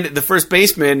 And then the first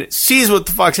baseman sees what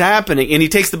the fuck's happening, and he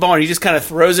takes the ball and he just kind of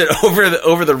throws it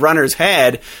over the runner's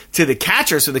head to the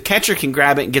catcher so the catcher can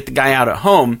grab it and get the guy out at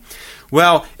home.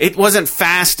 Well, it wasn't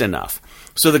fast enough.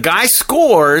 So the guy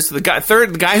scores, the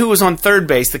guy who was on third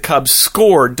base, the Cubs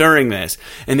scored during this.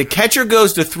 And the catcher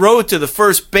goes to throw it to the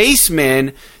first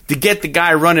baseman to get the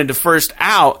guy running to first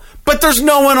out. But there's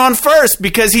no one on first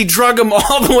because he drug him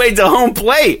all the way to home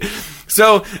plate.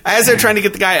 So as they're trying to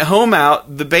get the guy at home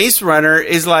out, the base runner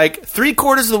is like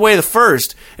 3/4 of the way to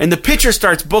first, and the pitcher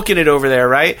starts booking it over there,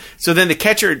 right? So then the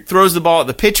catcher throws the ball at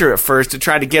the pitcher at first to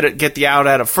try to get the out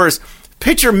at first.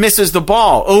 Pitcher misses the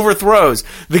ball, overthrows.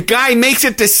 The guy makes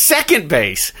it to second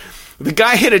base. The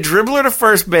guy hit a dribbler to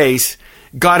first base,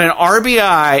 got an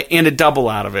RBI and a double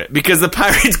out of it because the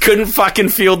Pirates couldn't fucking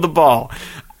field the ball.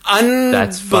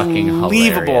 That's fucking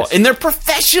hilarious. And they're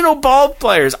professional ball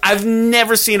players. I've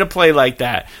never seen a play like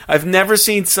that. I've never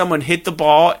seen someone hit the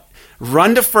ball,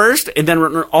 run to first, and then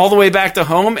run all the way back to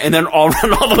home, and then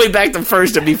run all the way back to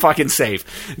first and be fucking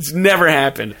safe. It's never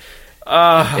happened.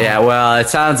 Yeah, well, it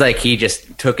sounds like he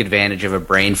just took advantage of a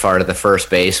brain fart of the first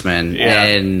baseman. Yeah.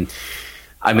 And,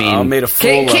 I mean, made a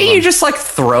fool can't of you him. just, like,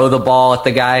 throw the ball at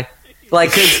the guy?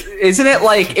 Like, isn't it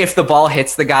like if the ball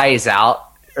hits the guy, he's out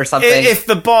or something? If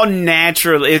the ball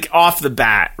naturally, off the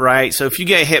bat, right? So if you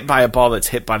get hit by a ball that's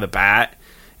hit by the bat,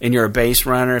 and you're a base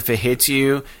runner, if it hits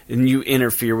you and you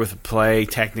interfere with a play,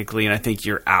 technically, and I think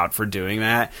you're out for doing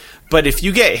that. But if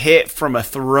you get hit from a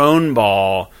thrown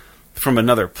ball from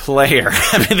another player,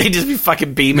 I mean, they just be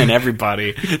fucking beaming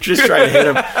everybody, just trying to hit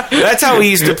them. That's how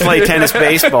we used to play tennis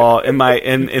baseball in my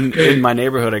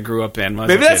neighborhood I grew up in.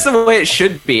 Maybe that's the way it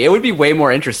should be. It would be way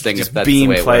more interesting if that's beam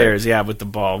the way players, it worked. with the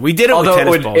ball. We did it Although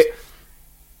with tennis balls.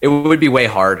 It would be way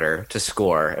harder to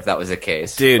score if that was the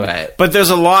case. Dude, but there's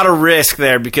a lot of risk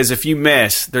there because if you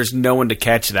miss, there's no one to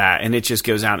catch that, and it just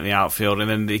goes out in the outfield, and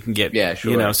then they can get,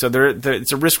 so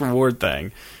it's a risk-reward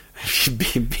thing.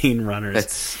 Being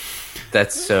runners.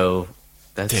 That's so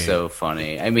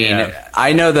funny. I mean,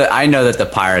 I know that the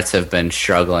Pirates have been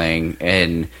struggling,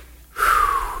 and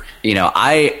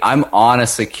I'm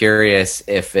honestly curious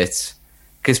if it's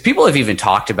because people have even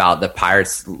talked about the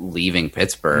Pirates leaving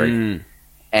Pittsburgh.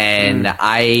 And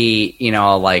I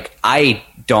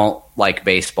don't like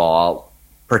baseball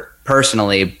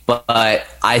personally, but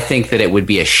I think that it would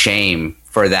be a shame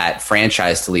for that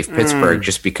franchise to leave Pittsburgh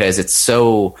just because it's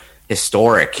so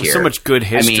historic here. So much good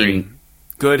history.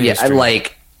 History.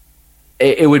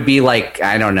 It would be like,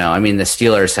 I don't know. I mean, the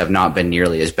Steelers have not been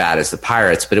nearly as bad as the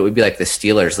Pirates, but it would be like the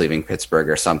Steelers leaving Pittsburgh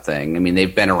or something. I mean,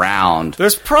 they've been around.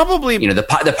 There's probably...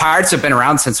 the Pirates have been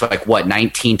around since,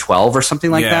 1912 or something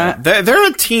like that? They're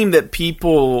a team that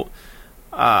people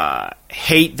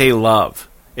hate, they love,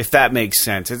 if that makes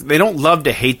sense. They don't love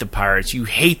to hate the Pirates. You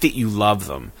hate that you love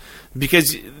them.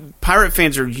 Because Pirate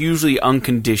fans are usually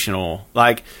unconditional.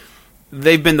 Like...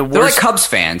 They've been the worst. They're like Cubs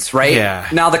fans, right? Yeah.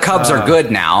 Now the Cubs are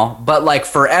good now, but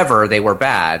forever they were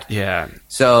bad. Yeah.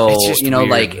 So it's just weird.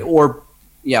 or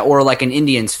like an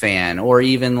Indians fan, or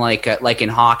even like in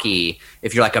hockey,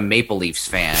 if you're like a Maple Leafs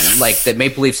fan, like the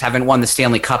Maple Leafs haven't won the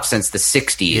Stanley Cup since the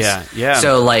 '60s. Yeah.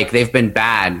 So they've been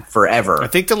bad forever. I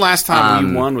think the last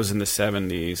time we won was in the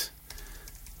 '70s.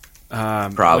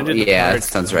 Probably, that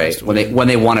sounds right. When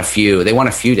they won a few,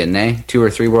 didn't they? 2 or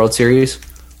 3 World Series.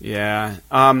 Yeah.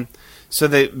 So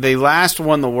they last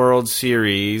won the World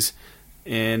Series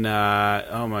in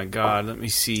oh my God, let me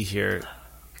see here.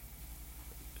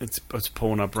 It's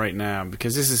pulling up right now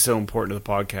because this is so important to the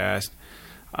podcast.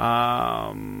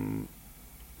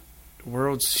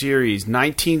 World Series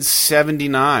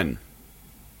 1979.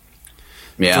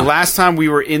 Yeah. The last time we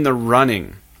were in the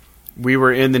running. We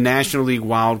were in the National League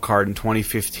wild card in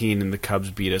 2015, and the Cubs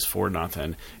beat us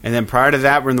 4-0. And then prior to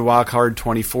that, we're in the wild card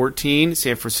 2014.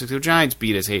 San Francisco Giants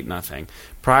beat us 8-0.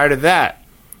 Prior to that,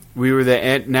 we were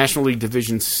the National League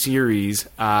Division Series.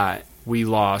 We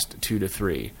lost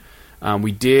 2-3.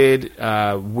 We did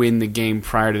win the game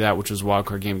prior to that, which was a wild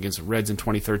card game against the Reds in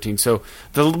 2013. So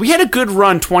we had a good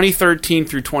run 2013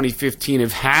 through 2015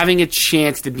 of having a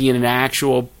chance to be in an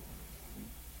actual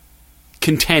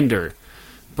contender.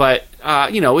 But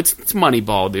it's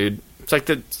Moneyball, dude. It's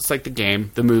like the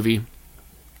game, the movie.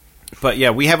 But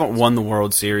yeah, we haven't won the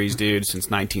World Series, dude, since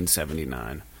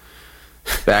 1979.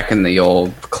 Back in the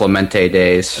old Clemente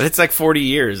days. It's like 40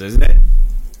 years, isn't it?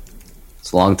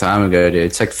 It's a long time ago, dude.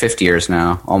 It's like 50 years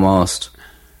now, almost.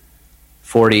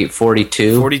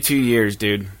 42. 42 years,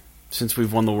 dude, since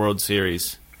we've won the World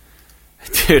Series.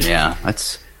 Dude. Yeah,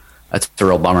 that's a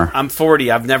real bummer. I'm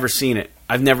 40. I've never seen it.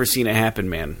 I've never seen it happen,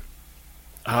 man.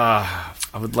 I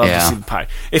would love to see the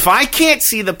Pirates. If I can't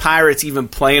see the Pirates even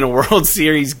playing a World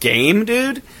Series game,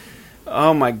 dude,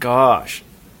 oh my gosh.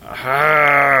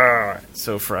 It's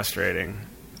so frustrating.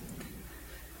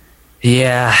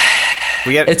 Yeah.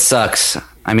 It sucks.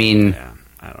 I mean,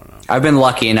 I don't know. I've been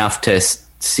lucky enough to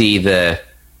see the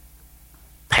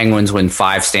Penguins win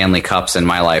 5 Stanley Cups in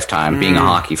my lifetime, being a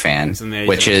hockey fan,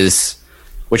 which is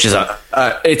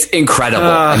it's incredible.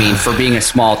 I mean, for being a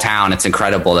small town, it's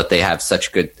incredible that they have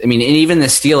such good. I mean, and even the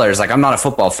Steelers. Like, I'm not a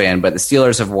football fan, but the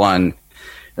Steelers have won,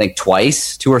 I think,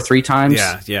 twice, 2 or 3 times.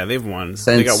 Yeah, they've won.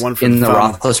 They got one in the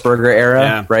Roethlisberger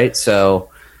era, right? So,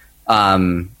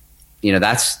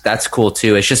 that's cool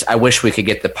too. It's just I wish we could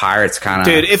get the Pirates kind of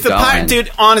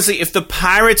honestly, if the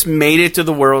Pirates made it to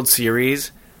the World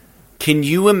Series, can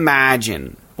you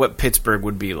imagine what Pittsburgh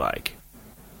would be like.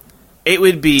 It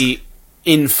would be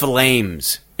in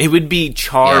flames. It would be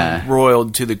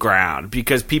charbroiled to the ground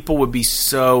because people would be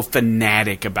so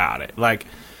fanatic about it. Like,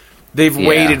 they've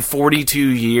waited 42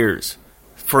 years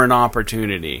for an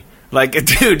opportunity. Like,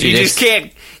 dude, you just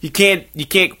can't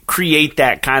create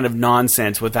that kind of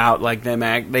nonsense without, like, them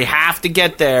they have to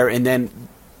get there, and then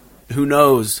who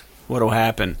knows what'll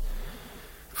happen.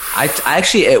 I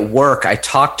actually, at work, I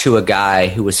talked to a guy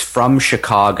who was from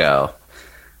Chicago,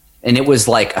 and it was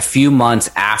like a few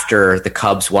months after the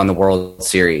Cubs won the World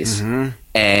Series. Mm-hmm.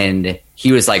 And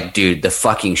he was like, dude, the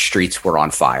fucking streets were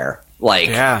on fire. Like,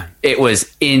 it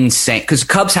was insane. Because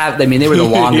Cubs they were the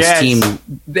longest team.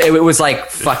 It was like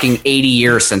fucking 80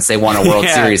 years since they won a World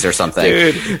Series or something.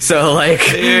 Dude. So, like,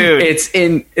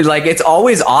 it's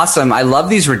always awesome. I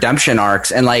love these redemption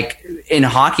arcs. And, like, in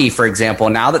hockey, for example,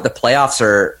 now that the playoffs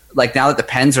are, like, now that the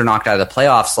Pens are knocked out of the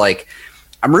playoffs, like,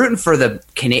 I'm rooting for the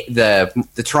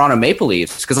Toronto Maple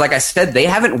Leafs. Because, like I said, they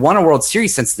haven't won a World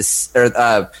Series since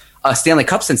a Stanley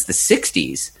Cup since the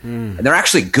 60s. And they're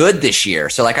actually good this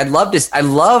year. So, like, I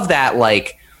love that,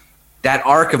 like, that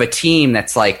arc of a team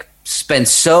that's, like, been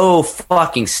so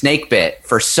fucking snake bit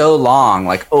for so long,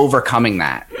 like, overcoming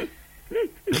that.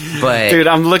 But dude,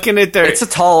 I'm looking at it's a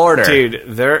tall order. Dude,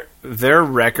 their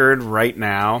record right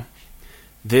now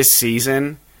this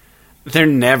season, they're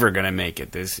never going to make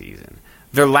it this season.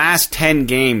 Their last 10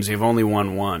 games, they've only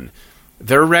won one.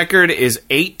 Their record is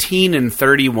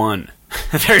 18-31.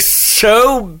 They're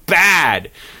so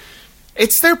bad.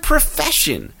 It's their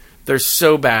profession. They're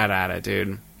so bad at it,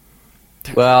 dude.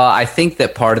 Well, I think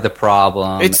that part of the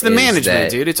problem it's the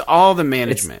management, dude. It's all the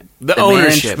management. The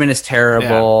ownership. Management is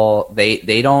terrible. Yeah.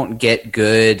 They don't get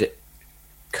good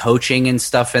coaching and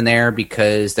stuff in there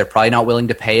because they're probably not willing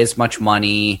to pay as much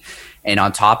money. And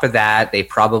on top of that, they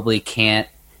probably can't,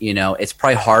 it's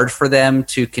probably hard for them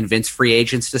to convince free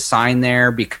agents to sign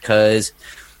there because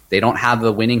they don't have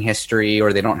a winning history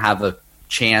or they don't have a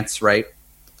chance, right,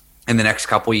 in the next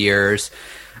couple years.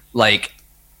 Like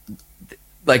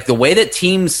the way that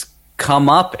teams come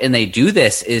up and they do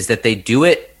this is that they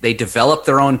develop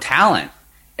their own talent.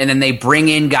 And then they bring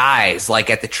in guys like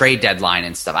at the trade deadline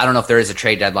and stuff. I don't know if there is a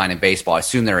trade deadline in baseball. I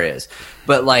assume there is.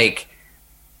 But like,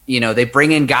 they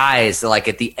bring in guys like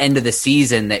at the end of the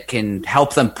season that can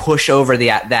help them push over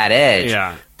that edge.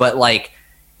 Yeah. But like,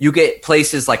 you get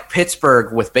places like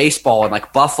Pittsburgh with baseball and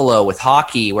like Buffalo with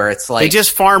hockey where it's like... They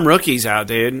just farm rookies out,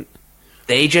 dude.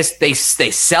 They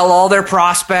sell all their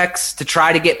prospects to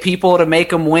try to get people to make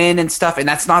them win and stuff, and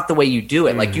that's not the way you do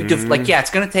it. Like,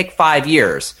 it's going to take 5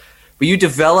 years, but you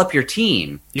develop your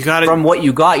team from what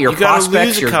you got, your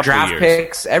prospects, your draft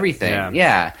picks, everything.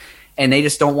 Yeah. And they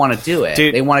just don't want to do it.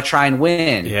 Dude, they want to try and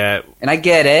win. Yeah. And I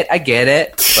get it,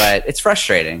 but it's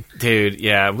frustrating. Dude,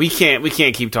 yeah. We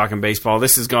can't keep talking baseball.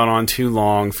 This has gone on too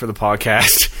long for the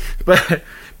podcast.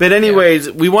 But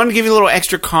anyways, we wanted to give you a little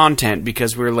extra content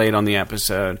because we were late on the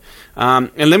episode.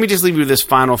 And let me just leave you with this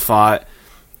final thought.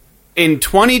 In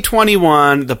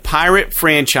 2021, the Pirate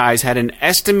franchise had an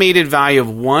estimated value of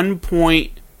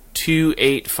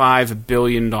 $1.285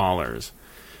 billion.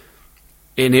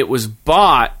 And it was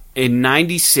bought in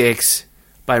 96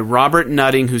 by Robert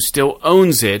Nutting, who still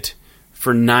owns it,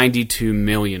 for $92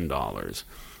 million.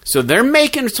 So they're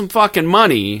making some fucking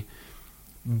money,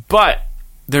 but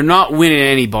they're not winning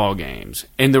any ball games.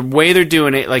 And the way they're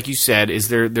doing it, like you said, is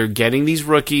they're getting these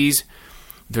rookies,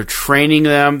 they're training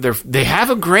them, they have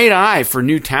a great eye for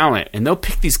new talent, and they'll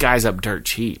pick these guys up dirt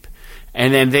cheap.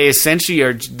 And then they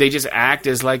essentially they just act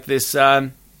as like this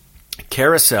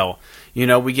carousel.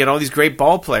 We get all these great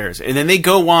ball players, and then they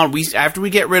go on. After we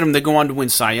get rid of them, they go on to win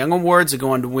Cy Young awards. They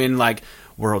go on to win like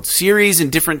World Series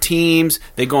and different teams.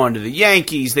 They go on to the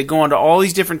Yankees. They go on to all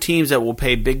these different teams that will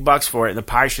pay big bucks for it. And the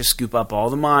Pirates just scoop up all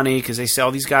the money because they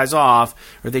sell these guys off,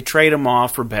 or they trade them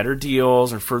off for better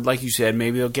deals, or for, like you said,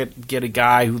 maybe they'll get a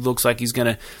guy who looks like he's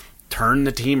going to turn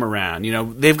the team around.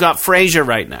 They've got Frazier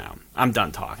right now. I'm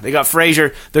done talking. They got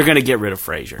Frazier. They're going to get rid of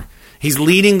Frazier. He's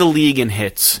leading the league in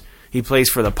hits. He plays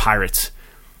for the Pirates.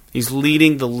 He's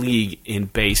leading the league in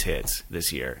base hits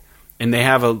this year. And they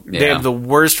have the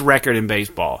worst record in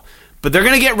baseball. But they're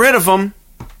going to get rid of him.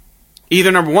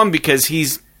 Either, number one, because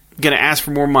he's going to ask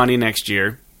for more money next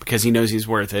year because he knows he's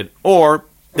worth it, or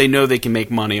they know they can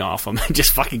make money off him and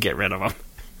just fucking get rid of him.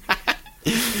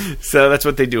 So that's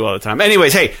what they do all the time.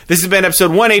 Anyways, hey, this has been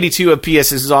episode 182 of PS.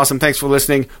 This is awesome. Thanks for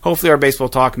listening. Hopefully our baseball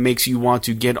talk makes you want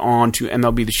to get on to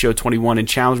MLB The Show 21 and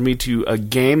challenge me to a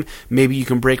game. Maybe you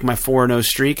can break my 4-0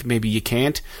 streak. Maybe you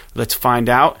can't. Let's find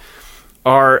out.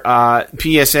 Our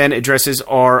PSN addresses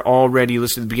are already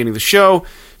listed at the beginning of the show.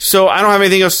 So I don't have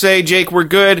anything else to say. Jake, we're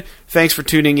good. Thanks for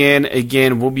tuning in.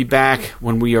 Again, we'll be back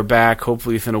when we are back,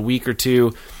 hopefully within a week or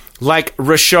two, like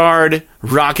Richard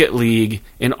Rocket League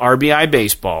in RBI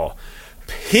Baseball.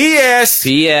 P.S.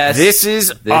 P.S. This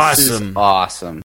is awesome. Awesome.